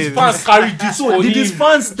I'm do saying. with Fans carried this So for did him. his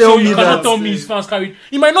fans tell So me you cannot that? tell me his fans carried.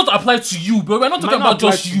 It might not apply to you, but we're not talking Might not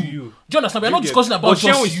about just apply to you. you. Do you understand? We're You not get- discussing about But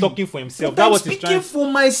Shen just is you. talking for himself. But That I'm was his speaking trying.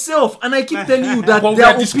 for myself, and I keep telling you that But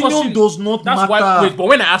their we're discussing- opinion does not That's matter. why. Wait, but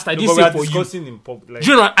when I asked, I No, didn't but we say are for you. discussing in public. Like,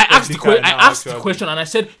 Do you know? I asked the publicly I now, asked the actually. question, and I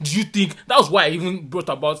said, "Do you think?" That was why I even brought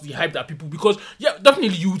about the hype that people, because yeah,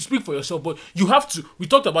 definitely you would speak for yourself, but you have to. We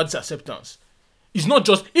talked about this acceptance. It's not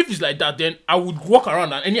just if it's like that, then I would walk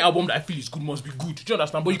around and any album that I feel is good must be good. Do you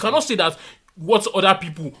understand? But you cannot say that what other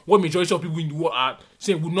people, what majority of people in the world are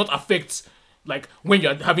saying would not affect, like when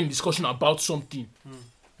you're having a discussion about something. Do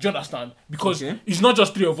you understand? Because Okay. it's not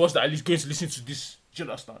just three of us that are going to listen to this. Do you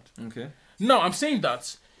understand? Okay. Now I'm saying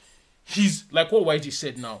that he's like what YG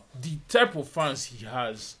said now, the type of fans he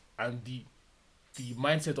has and the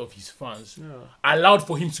mindset of his fans allowed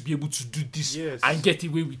for him to be able to do this Yes. and get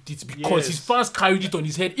away with it because Yes. his fans carried it on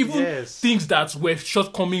his head. Even Yes. things that were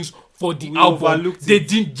shortcomings for the We album, overlooked they it.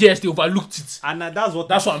 didn't. Yes, they overlooked it. And that's what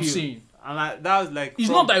That's I what I'm feel. saying. And that was like It's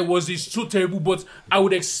not that it was so terrible, but I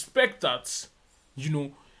would expect that, you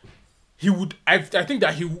know, he would. I think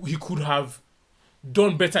that he could have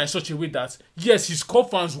done better in such a way that yes, his core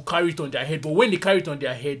fans will carry it on their head, but when they carry it on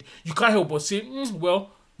their head, you can't help but say,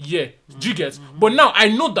 well, yeah, do you get? But now I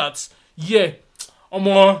know that, yeah,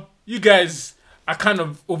 you guys are kind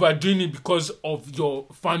of overdoing it because of your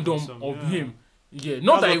fandom of yeah. him. Yeah,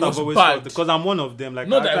 not that it was bad. because I'm one of them. Like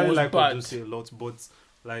Not I that it actually was like bad. Odunsi a lot, but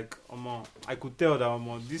like I could tell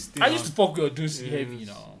that this thing. I used to fuck with Odunsi heavy, you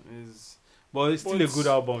know. But it's still But a good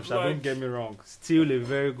album. Sha, like- don't get me wrong. Still a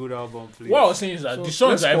very good album. Please. What I was saying is that So, the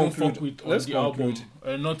songs let's I even conclude. fuck with on Let's the conclude. album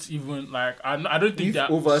are not even like I don't think If that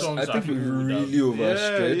songs I are think we people would really have-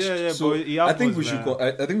 overstretched. Yeah, so but it I think we happens, should.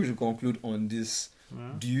 man. I think we should conclude on this. Yeah.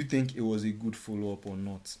 Do you think it was a good follow up or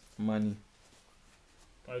not, Manny?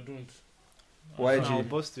 I don't. YG. I'll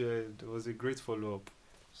bust your head. It was a great follow up.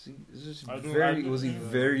 See, it's just I don't- very. I It was a don't-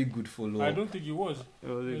 very good follow I up. don't think it was. It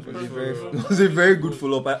was a It It was was a great very. follow-up. It was a very good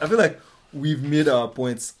follow up. I feel like we've made our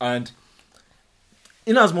points, and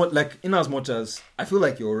in as much as I feel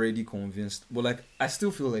like you're already convinced, but like I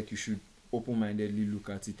still feel like you should open-mindedly look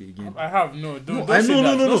at it again. I have no. Don't, No, don't I say no, that.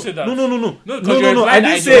 no, no, Don't say that. no, no, no, no, No, no, 'cause no, you're no. I implying didn't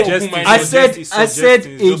that I say. don't open-minded. I said. It's I said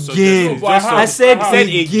suggesting, it's just again. suggesting. But I have- I said I have-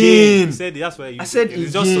 again. He said that's why you I said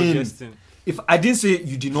it's just again. suggesting. If I didn't say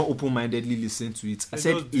you did not open-mindedly listen to it, I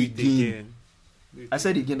said Just do it again. I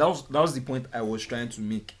said again. That was the point I was trying to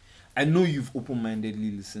make. I know you've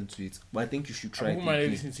open-mindedly listened to it, but I think you should try I it wouldn't mind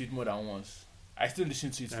again. listening to it more than once. I still listen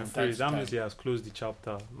to it from And time Freeze, to that time. means he has closed the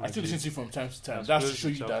chapter. I still listen to it from time to time. Has That's to closed show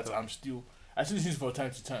the you that chapter. I'm still. I still listen to it from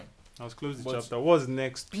time to time. I was closed the But- chapter. What's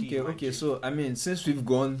next? Okay. So I mean, since we've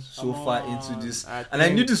gone so Come far on, into this, I and I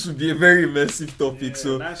think- knew this would be a very immersive topic,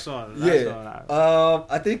 so nice one. yeah.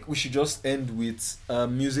 I think we should just end with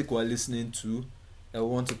music we're listening to that we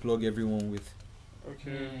want to plug everyone with.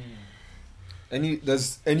 Okay.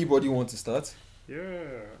 Does anybody want to start? Yeah.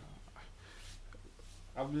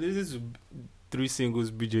 I've listened to 3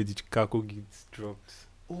 singles BJ the Chicago Gits dropped.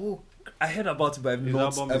 Oh, I heard about it, but His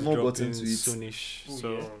album I've is not dropped gotten in to it. soonish. Oh,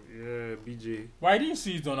 So yeah, BJ. Why didn't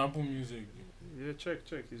see it on Apple Music? Yeah, check.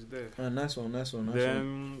 It's there. Nice one.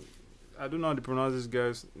 Then I don't know how to pronounce this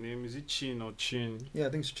guy's name. Is it Chin or Chin? Yeah, I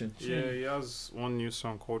think it's Chin. Yeah, he has one new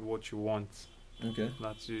song called "What You Want." Okay.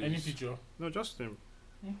 That is Any feature? No, just him.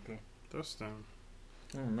 Okay. Just him.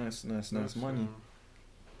 Oh, nice. That's,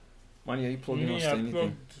 Money, are you plugging Me, us to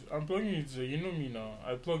anything? I'm plugging it. You know me now.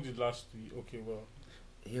 I plugged it last week. Okay, well.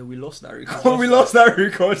 Yeah, we lost that lost record. We lost that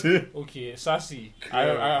recording. Okay, Sassy.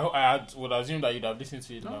 Yeah. I would assume that you'd have listened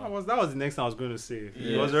to it No, now. that was the next thing I was going to say.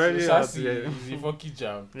 Yeah, It was already so out, Sassy yeah. is a fucking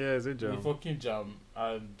jam. Yeah, it's a It's a jam. fucking jam.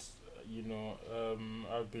 And,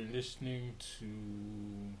 I've been listening to...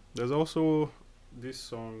 There's also this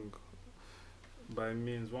song by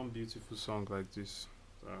Means, one beautiful song like this.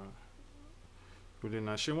 Really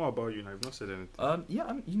nice. Shane, what about you? I've not said anything.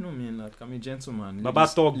 Yeah, you know me, like I'm a gentleman. Baba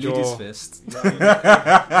talk, ladies Joe. first.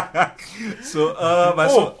 So,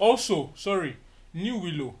 Also, sorry. New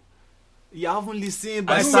Willow. You haven't listened,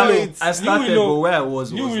 I New started, Willow. but where I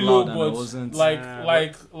was New loud Willow, and I but wasn't. Do you I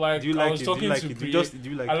like was it? talking Do you like to it? Pri. Do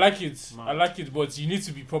you like I it? like it. Man. I like it, but you need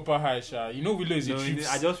to be proper high, Sha. You know Willow is a No, trip.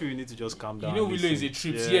 I just really need to just calm down. You know and Willow is a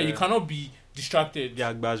listen. trip. Yeah, you cannot be distracted.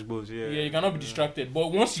 Yeah, bash balls, yeah. Yeah, you cannot be distracted. But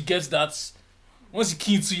once you get that, once you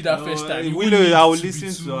key to it that first time, you Willow, will I will need to be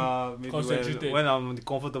listen too to maybe concentrated. when I'm in the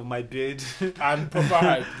comfort of my bed. and proper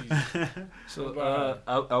high, please. So,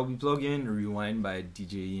 I'll be plugging Rewind by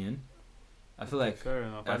DJ Ian. I feel like Fair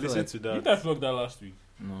enough. I I feel listened like- to Didn't that. I plug that last week?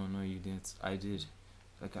 no, you didn't. I did.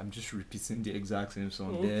 Like I'm just repeating the exact same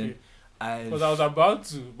song. Okay. Because I was about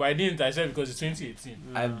to, but I didn't. I said because it's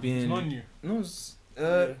 2018. I've It's been not new. no,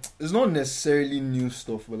 it's not necessarily new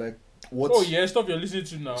stuff, but like what Oh yeah, stuff you're listening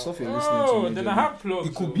to now. Stuff you're listening to Oh, then I majorly. have plugs.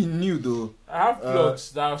 it could though. be new though. I have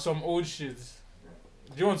plugs that are some old shit.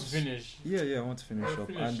 Do you want to finish? Yeah, I want to finish up.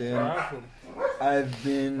 Finish. And then I have some.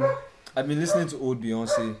 I've been listening to old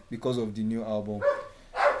Beyonce because of the new album.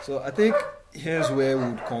 So I think here's where we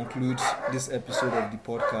would conclude this episode of the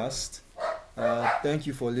podcast. Thank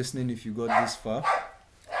you for listening if you got this far.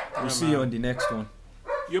 We'll see you on the next one.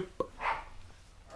 Yep.